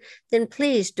partner, then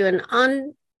please do an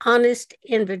honest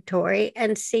inventory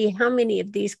and see how many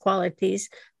of these qualities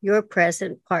your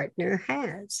present partner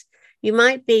has. You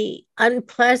might be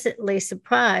unpleasantly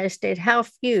surprised at how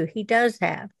few he does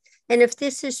have. And if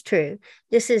this is true,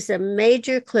 this is a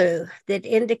major clue that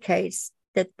indicates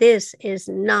that this is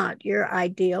not your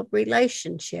ideal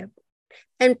relationship.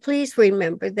 And please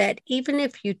remember that even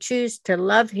if you choose to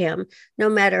love him, no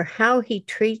matter how he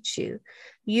treats you,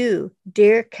 you,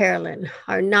 dear Carolyn,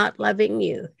 are not loving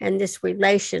you, and this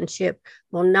relationship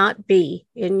will not be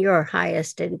in your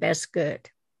highest and best good.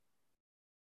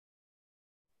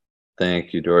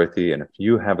 Thank you, Dorothy. And if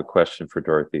you have a question for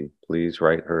Dorothy, please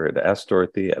write her at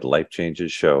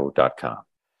askdorothy@lifechangeshow.com.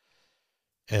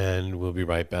 And we'll be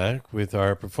right back with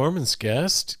our performance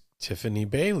guest, Tiffany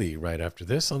Bailey, right after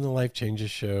this on the Life Changes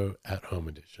Show at Home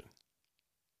Edition.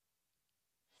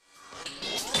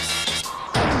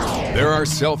 There are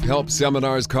self-help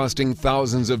seminars costing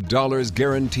thousands of dollars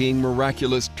guaranteeing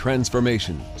miraculous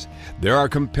transformations. There are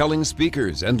compelling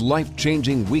speakers and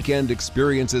life-changing weekend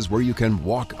experiences where you can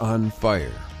walk on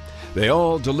fire. They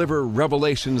all deliver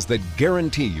revelations that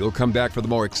guarantee you'll come back for the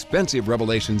more expensive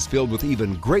revelations filled with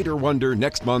even greater wonder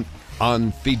next month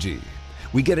on Fiji.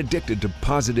 We get addicted to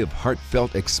positive,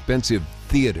 heartfelt, expensive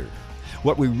theater.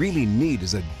 What we really need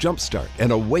is a jumpstart,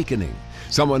 an awakening,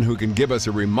 someone who can give us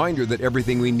a reminder that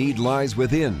everything we need lies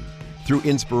within. Through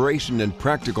inspiration and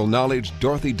practical knowledge,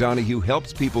 Dorothy Donahue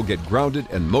helps people get grounded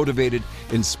and motivated,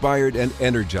 inspired and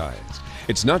energized.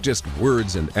 It's not just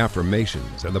words and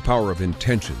affirmations and the power of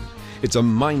intention. It's a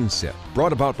mindset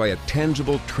brought about by a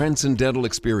tangible, transcendental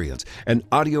experience, an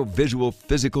audio-visual,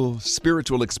 physical,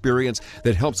 spiritual experience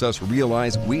that helps us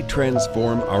realize we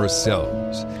transform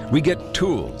ourselves. We get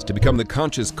tools to become the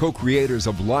conscious co-creators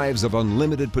of lives of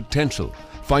unlimited potential.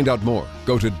 Find out more.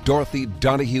 Go to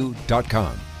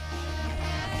DorothyDonahue.com.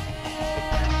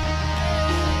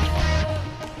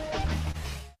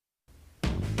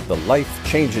 The Life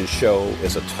Changes Show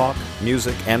is a talk,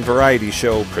 music, and variety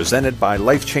show presented by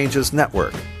Life Changes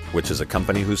Network, which is a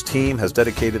company whose team has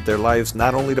dedicated their lives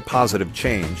not only to positive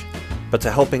change, but to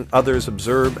helping others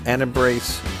observe and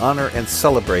embrace, honor, and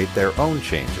celebrate their own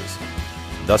changes,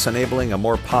 thus enabling a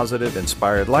more positive,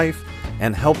 inspired life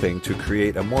and helping to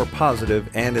create a more positive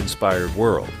and inspired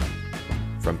world.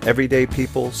 From everyday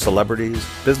people, celebrities,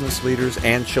 business leaders,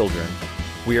 and children,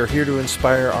 we are here to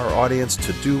inspire our audience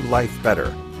to do life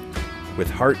better. With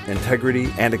heart,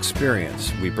 integrity, and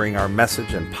experience, we bring our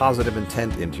message and positive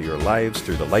intent into your lives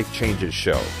through the Life Changes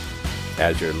Show.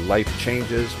 As your life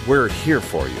changes, we're here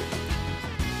for you.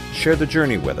 Share the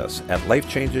journey with us at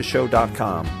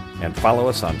lifechangeshow.com and follow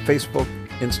us on Facebook,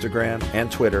 Instagram,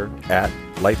 and Twitter at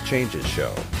Life Changes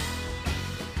Show.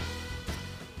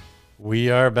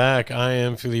 We are back. I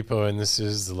am Filippo, and this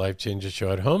is the Life Changes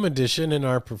Show at Home edition. And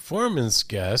our performance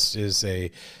guest is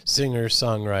a singer,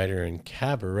 songwriter, and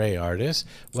cabaret artist.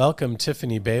 Welcome,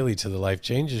 Tiffany Bailey, to the Life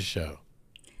Changes Show.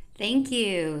 Thank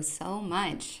you so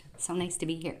much. So nice to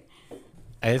be here.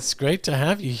 It's great to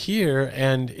have you here,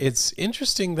 and it's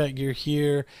interesting that you're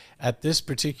here at this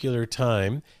particular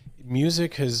time.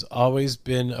 Music has always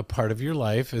been a part of your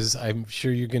life, as I'm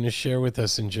sure you're going to share with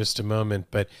us in just a moment,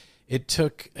 but it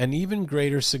took an even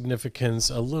greater significance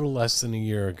a little less than a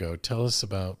year ago. Tell us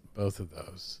about both of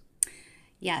those.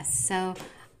 Yes, so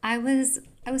I was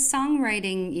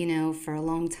songwriting, for a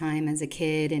long time as a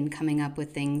kid and coming up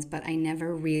with things, but I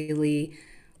never really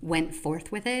went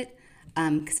forth with it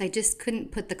because I just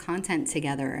couldn't put the content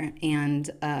together.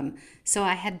 And so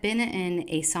I had been in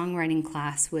a songwriting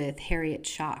class with Harriet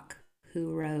Schock,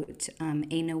 who wrote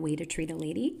Ain't No Way to Treat a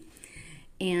Lady.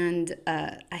 And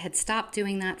I had stopped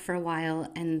doing that for a while.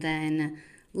 And then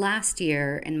last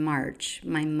year in March,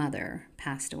 my mother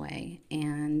passed away.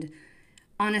 And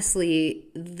honestly,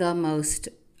 the most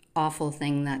awful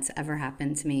thing that's ever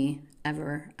happened to me,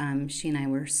 ever. She and I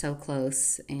were so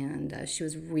close, and she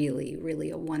was really,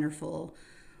 really a wonderful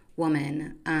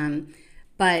woman.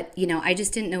 But, I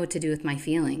just didn't know what to do with my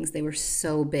feelings. They were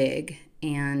so big.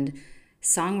 And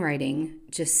songwriting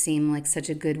just seemed like such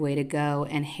a good way to go.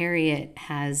 And Harriet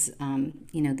has,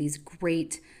 these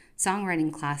great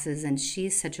songwriting classes, and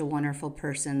she's such a wonderful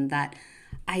person that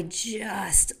I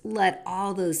just let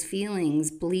all those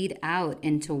feelings bleed out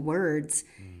into words.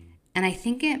 And I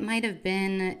think it might have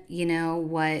been,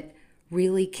 what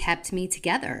really kept me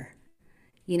together,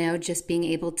 just being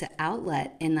able to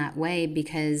outlet in that way,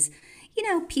 because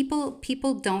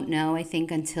people don't know, I think,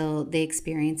 until they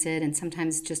experience it. And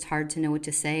sometimes it's just hard to know what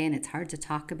to say, and it's hard to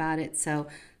talk about it. So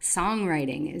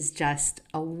songwriting is just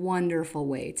a wonderful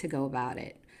way to go about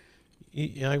it.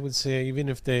 I would say even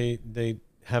if they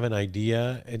have an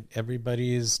idea,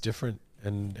 everybody is different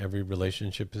and every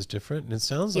relationship is different. And it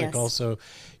sounds like also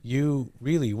you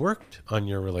really worked on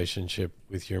your relationship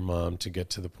with your mom to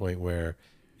get to the point where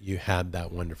you had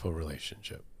that wonderful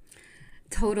relationship.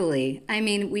 Totally. I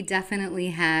mean, we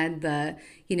definitely had the,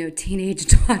 teenage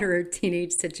daughter,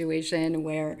 teenage situation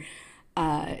where,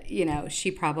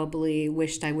 she probably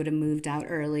wished I would have moved out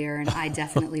earlier, and I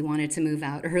definitely wanted to move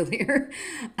out earlier.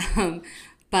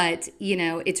 But,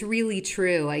 it's really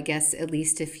true, I guess, at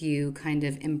least if you kind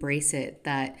of embrace it,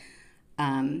 that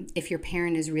if your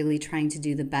parent is really trying to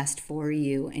do the best for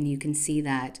you and you can see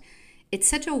that, it's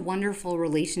such a wonderful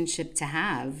relationship to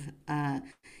have.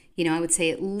 I would say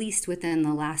at least within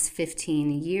the last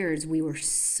 15 years, we were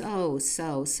so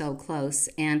close.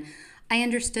 And I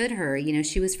understood her.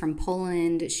 She was from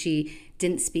Poland. She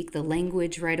didn't speak the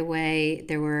language right away.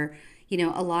 There were,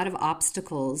 a lot of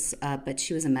obstacles, but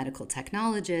she was a medical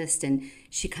technologist, and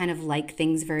she kind of liked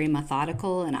things very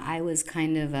methodical. And I was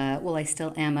kind of I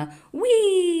still am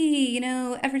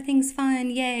everything's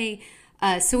fun, yay.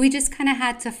 So we just kind of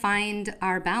had to find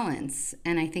our balance.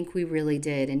 And I think we really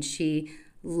did. And she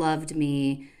loved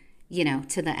me,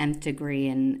 to the nth degree.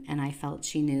 And I felt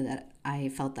she knew that I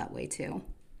felt that way too.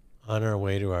 On our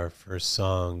way to our first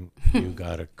song, You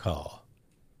Got a Call.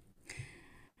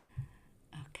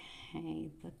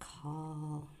 Okay, the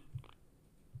call.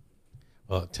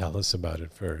 Well, tell us about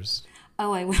it first.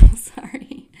 Oh, I will.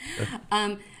 Sorry.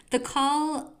 The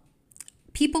call,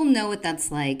 people know what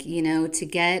that's like, to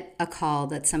get a call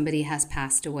that somebody has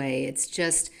passed away. It's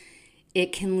just,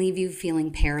 it can leave you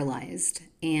feeling paralyzed.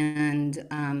 And,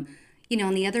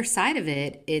 on the other side of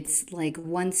it, it's like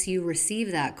once you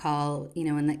receive that call,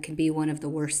 and that could be one of the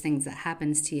worst things that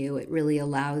happens to you, it really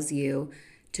allows you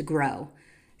to grow.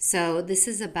 So this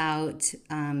is about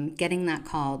getting that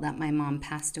call that my mom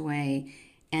passed away,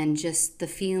 and just the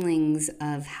feelings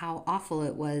of how awful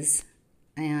it was,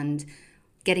 and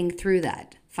getting through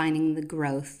that, finding the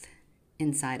growth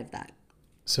inside of that.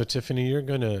 So Tiffany, you're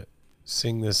going to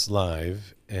sing this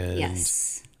live, and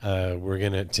yes. We're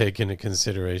going to take into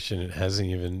consideration it hasn't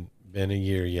even been a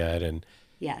year yet. And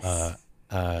yes.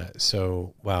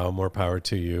 So, wow, more power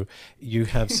to you. You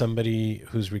have somebody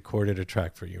who's recorded a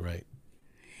track for you, right?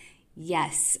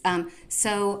 Yes.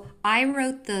 So I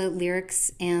wrote the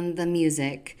lyrics and the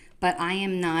music, but I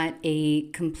am not a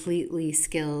completely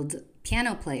skilled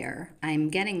piano player. I'm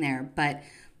getting there, but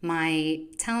my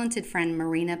talented friend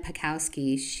Marina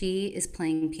Pakowski, she is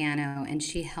playing piano, and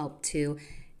she helped to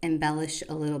embellish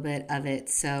a little bit of it.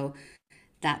 So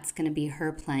that's going to be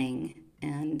her playing,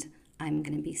 and I'm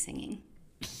going to be singing.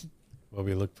 Well,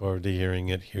 we look forward to hearing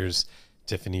it. Here's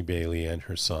Tiffany Bailey and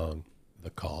her song, The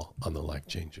Call on the Life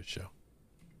Changes Show.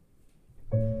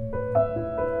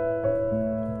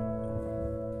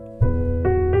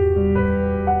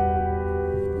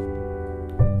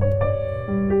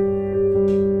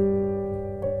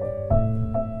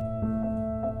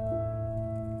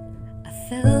 I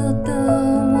felt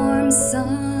the warm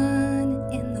sun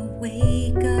in the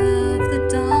wake of the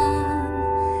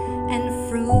dawn and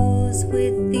froze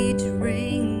with each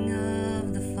ring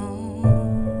of the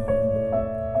phone.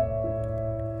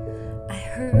 I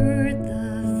heard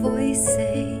the voice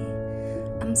say,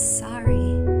 "I'm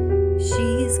sorry,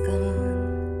 she's gone."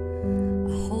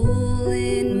 A hole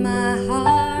in my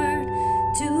heart,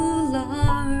 too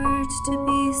large to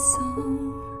be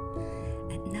sewn.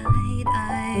 At night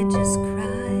I just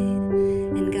cried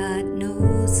and got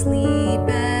no sleep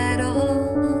at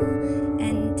all,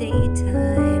 and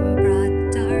daytime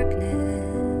brought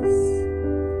darkness.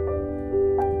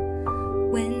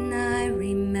 When I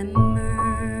remembered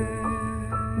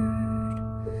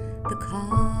the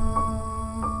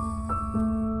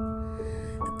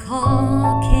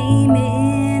call came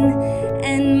in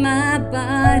and my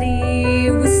body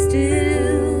was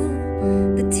still.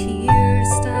 The tears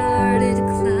started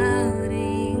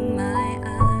clouding my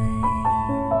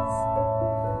eyes.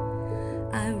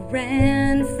 I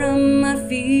ran from my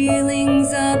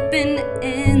feelings up an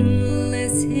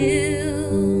endless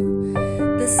hill.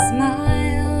 The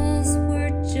smiles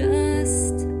were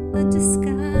just a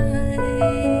disguise.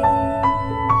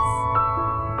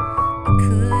 I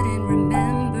couldn't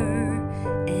remember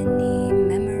any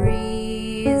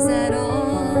memories at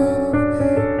all,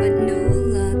 but no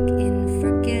luck in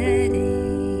forgetting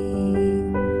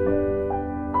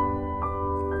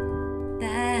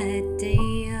that day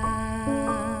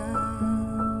of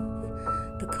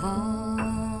the call.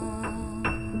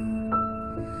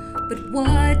 But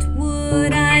what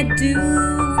would I do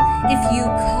if you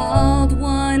called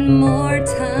one more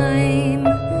time?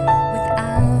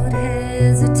 Without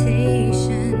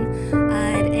hesitation,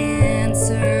 I'd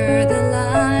answer the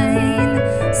line.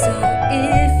 So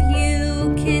if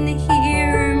you can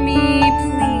hear me,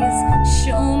 please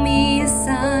show me a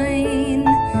sign.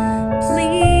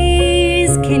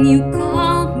 Please, can you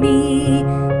call me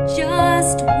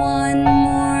just one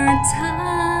more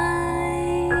time?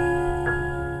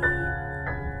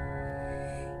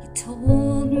 You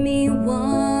told me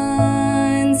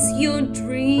once your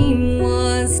dream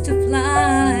was to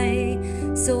fly,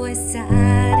 so I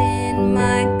sat in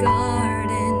my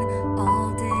garden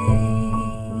all day.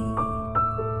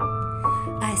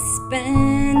 I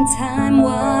spent time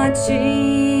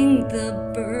watching the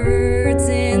birds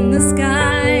in the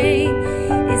sky.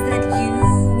 Is that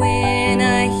you when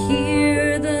I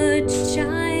hear the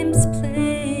chimes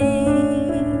play?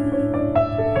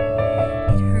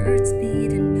 It hurts me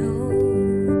to know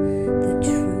the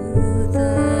truth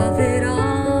of it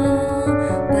all,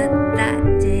 but that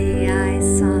day I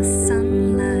saw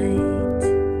sunlight,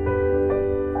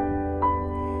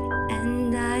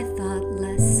 and I thought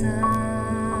less of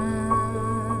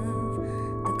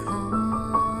the call.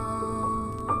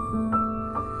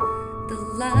 The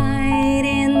light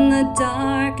in the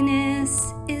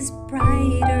darkness is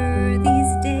brighter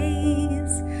these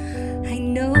days. I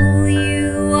know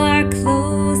you are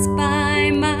close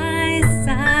by my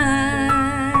side.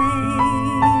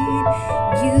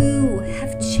 You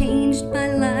have changed my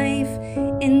life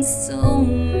in so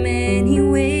many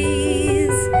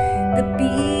ways. The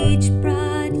beach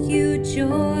brought you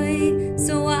joy,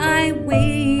 so I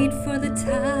wait for the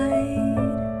tide.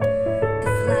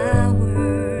 The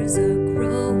flowers are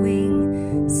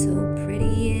growing so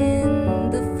pretty in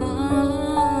the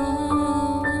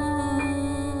fall.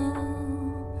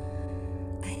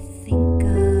 I think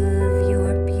of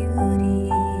your beauty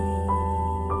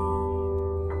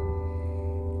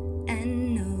and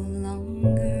no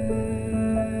longer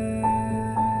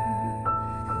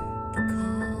the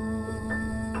call.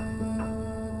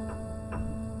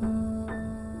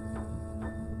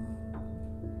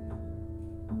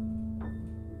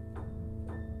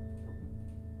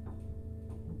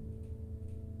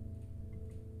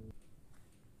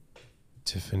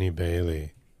 Tiffany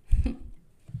Bailey.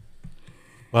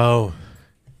 Wow.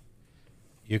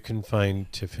 You can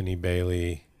find Tiffany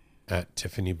Bailey at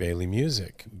Tiffany Bailey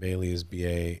Music. Bailey is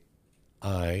Bailey,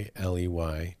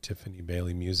 Tiffany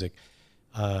Bailey Music.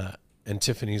 And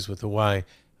Tiffany's with a Y.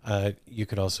 You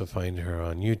could also find her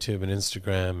on YouTube and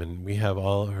Instagram, and we have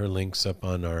all her links up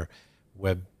on our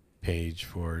web page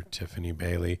for Tiffany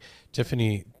Bailey.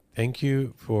 Tiffany, thank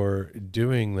you for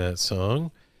doing that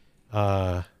song.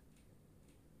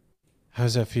 How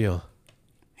does that feel?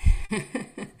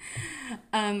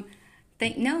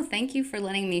 Thank you for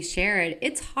letting me share it.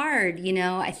 It's hard,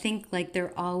 I think like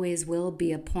there always will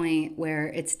be a point where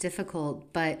it's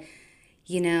difficult, but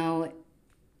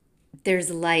there's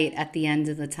light at the end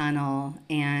of the tunnel,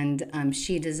 and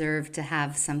she deserved to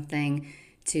have something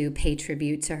to pay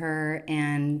tribute to her,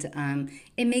 and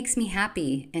it makes me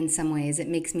happy in some ways. It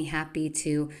makes me happy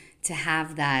to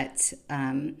have that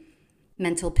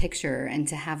mental picture and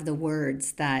to have the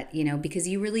words that, because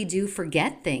you really do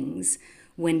forget things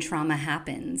when trauma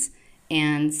happens.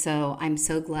 And so I'm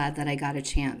so glad that I got a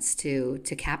chance to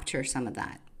capture some of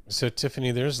that. So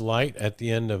Tiffany, there's light at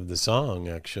the end of the song,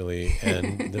 actually,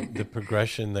 and the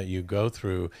progression that you go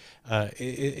through.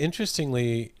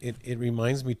 Interestingly, it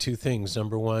reminds me two things.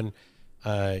 Number one,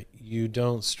 you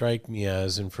don't strike me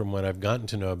as, and from what I've gotten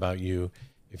to know about you,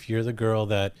 if you're the girl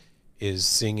that is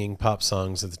singing pop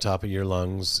songs at the top of your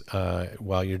lungs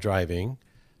while you're driving,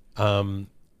 and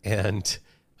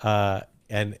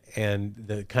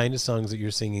the kind of songs that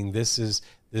you're singing, this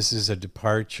is a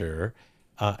departure.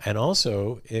 And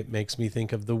also, it makes me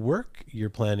think of the work you're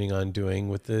planning on doing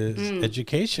with the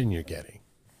education you're getting.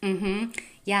 Mm-hmm.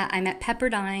 Yeah, I'm at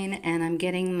Pepperdine, and I'm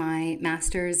getting my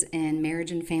master's in marriage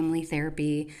and family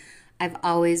therapy. I've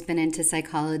always been into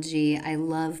psychology. I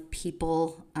love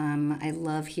people. I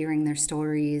love hearing their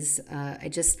stories. I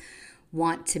just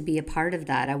want to be a part of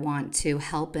that. I want to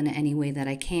help in any way that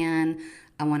I can.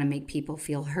 I want to make people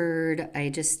feel heard. I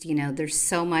just, there's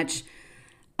so much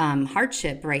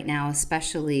hardship right now,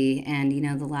 especially, and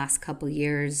the last couple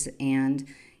years, and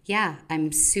yeah,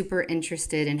 I'm super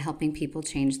interested in helping people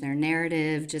change their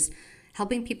narrative, just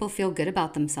helping people feel good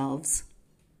about themselves.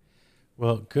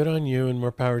 Well, good on you, and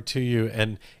more power to you.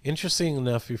 And interesting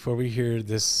enough, before we hear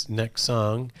this next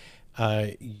song,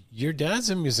 your dad's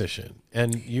a musician,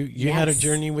 and you had a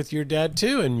journey with your dad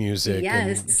too in music.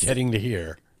 Yes. And getting to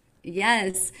hear.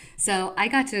 Yes. So I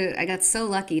got so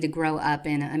lucky to grow up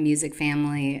in a music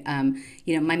family.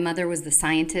 My mother was the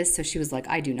scientist, so she was like,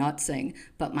 I do not sing.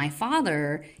 But my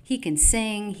father, he can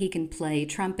sing, he can play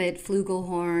trumpet,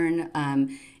 flugelhorn,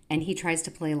 and he tries to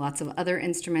play lots of other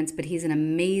instruments, but he's an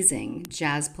amazing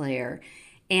jazz player.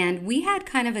 And we had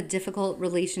kind of a difficult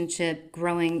relationship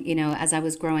growing, as I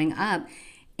was growing up.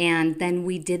 And then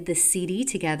we did the CD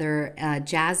together,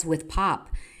 Jazz with Pop.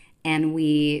 And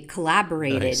we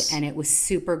collaborated, nice. And it was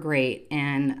super great.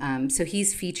 And so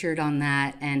he's featured on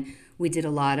that, and we did a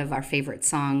lot of our favorite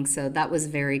songs. So that was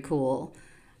very cool.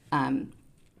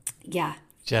 Yeah.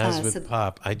 Jazz with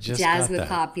Pop. I just Jazz got with that.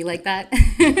 Pop. You like that?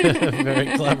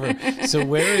 Very clever. So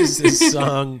where is this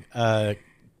song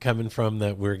coming from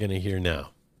that we're going to hear now?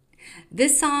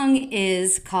 This song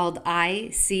is called I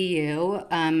See You,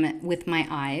 with my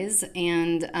eyes.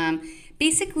 And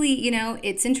basically,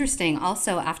 it's interesting.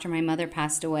 Also, after my mother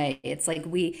passed away, it's like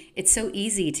it's so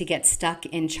easy to get stuck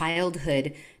in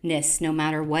childhoodness, no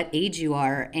matter what age you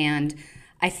are. And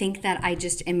I think that I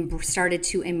just started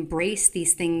to embrace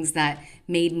these things that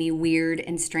made me weird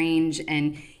and strange.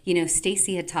 And,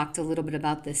 Stacy had talked a little bit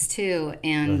about this too.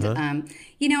 And,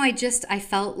 I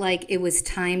felt like it was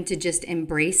time to just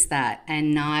embrace that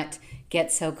and not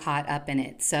get so caught up in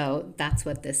it. So that's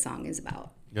what this song is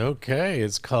about. Okay,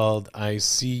 it's called I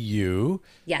See You.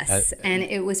 Yes, and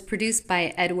it was produced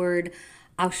by Edward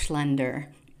Auschlander.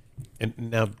 And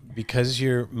now, because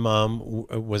your mom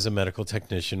was a medical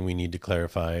technician, we need to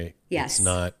clarify. Yes. It's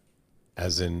not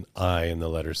as in I in the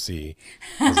letter C.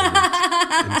 As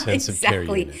in intensive care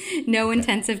unit. No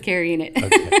intensive care unit.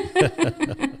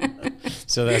 Okay.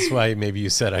 So that's why maybe you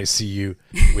said I see you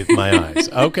with my eyes.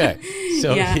 Okay.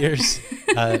 So here's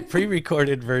a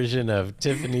pre-recorded version of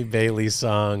Tiffany Bailey's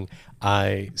song,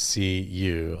 I See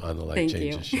You, on the Life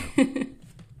Changes Show.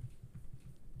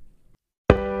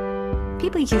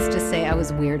 People used to say I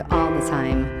was weird all the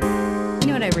time. You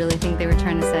know what I really think they were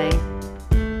trying to say?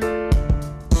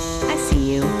 I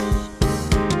see you.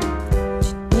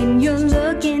 When you're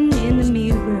looking in the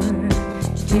mirror,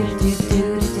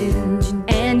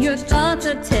 and your thoughts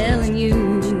are telling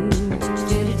you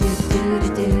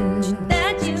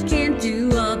that you can't do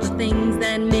all the things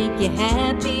that make you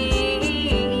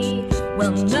happy.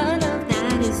 Well, none of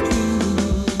that is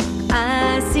true.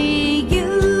 I see you.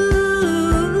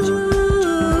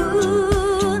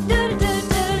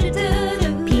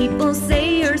 People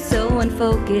say you're so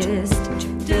unfocused,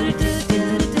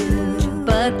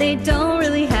 but they don't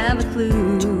really have a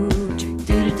clue.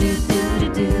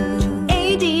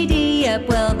 ADD,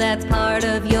 well, that's part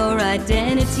of your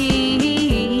identity.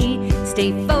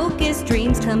 Stay focused,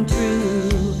 dreams come true.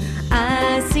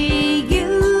 I see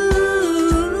you.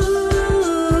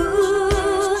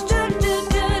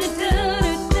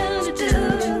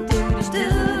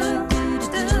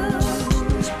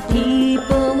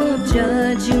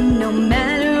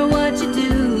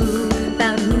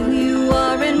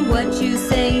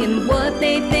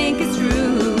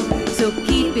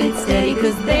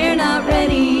 'cause they're not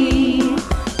ready.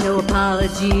 No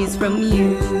apologies from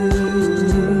you.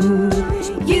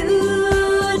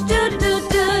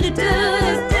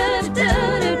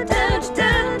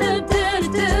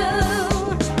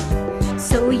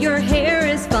 So your hair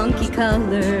is funky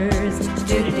colors,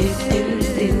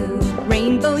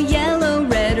 rainbow, yellow,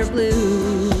 red, or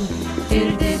blue.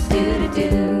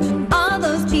 All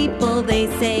those people, they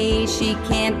say she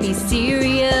can't be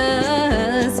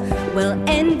serious. Well,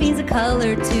 envy's a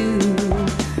color too.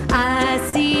 I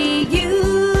see you.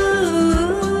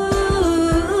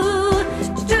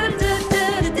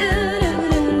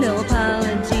 No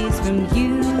apologies from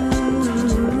you.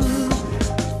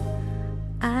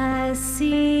 I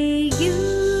see you.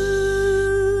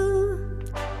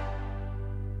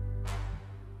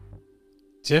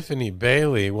 Tiffany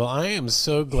Bailey. Well, I am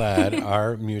so glad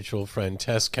our mutual friend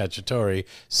Tess Cacciatore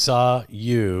saw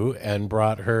you and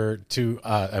brought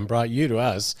you to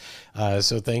us.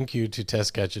 So thank you to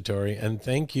Tess Cacciatore, and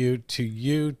thank you to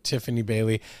you, Tiffany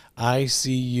Bailey. I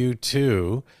see you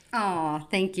too. Oh,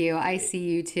 thank you. I see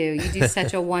you too. You do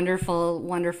such a wonderful,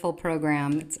 wonderful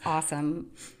program. It's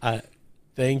awesome.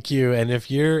 Thank you. And if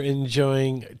you're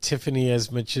enjoying Tiffany as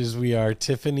much as we are,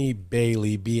 Tiffany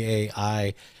Bailey,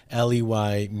 BAILEY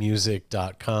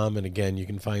music.com. And again, you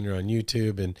can find her on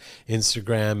YouTube and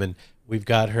Instagram. And we've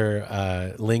got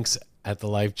her links at the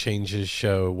Life Changes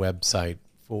Show website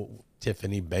for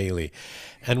Tiffany Bailey.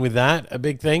 And with that, a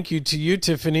big thank you to you,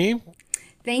 Tiffany.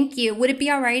 Thank you. Would it be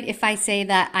all right if I say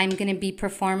that I'm going to be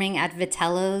performing at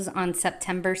Vitello's on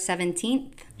September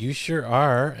 17th? You sure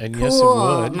are, and cool. Yes, it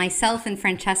would. Myself and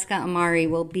Francesca Amari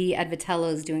will be at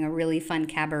Vitello's doing a really fun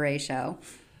cabaret show.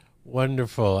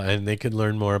 Wonderful, and they could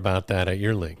learn more about that at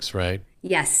your links, right?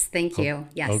 Yes, thank you.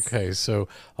 Yes. Okay, so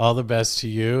all the best to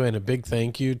you, and a big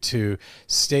thank you to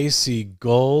Stacy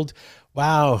Gold.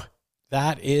 Wow,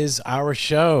 that is our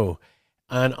show.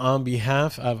 And on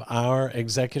behalf of our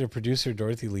executive producer,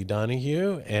 Dorothy Lee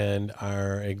Donahue, and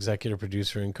our executive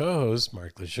producer and co-host,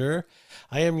 Mark Lejeune,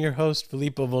 I am your host,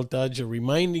 Filippo Voltaggio,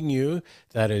 reminding you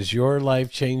that as your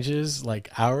life changes like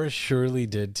ours surely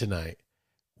did tonight,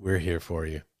 we're here for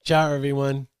you. Ciao,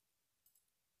 everyone.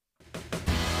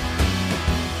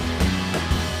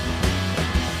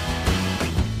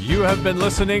 You have been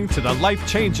listening to the Life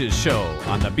Changes Show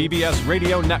on the BBS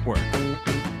Radio Network.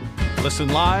 Listen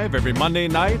live every Monday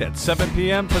night at 7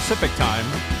 p.m. Pacific Time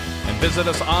and visit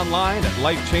us online at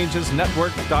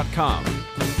lifechangesnetwork.com,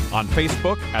 on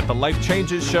Facebook at The Life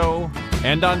Changes Show,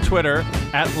 and on Twitter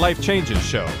at Life Changes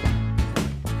Show.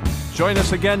 Join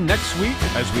us again next week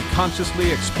as we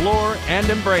consciously explore and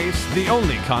embrace the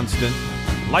only constant,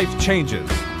 life changes.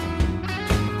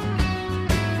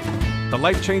 The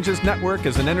Life Changes Network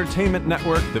is an entertainment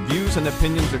network. The views and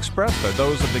opinions expressed are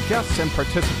those of the guests and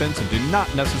participants and do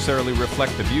not necessarily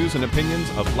reflect the views and opinions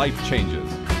of Life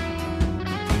Changes.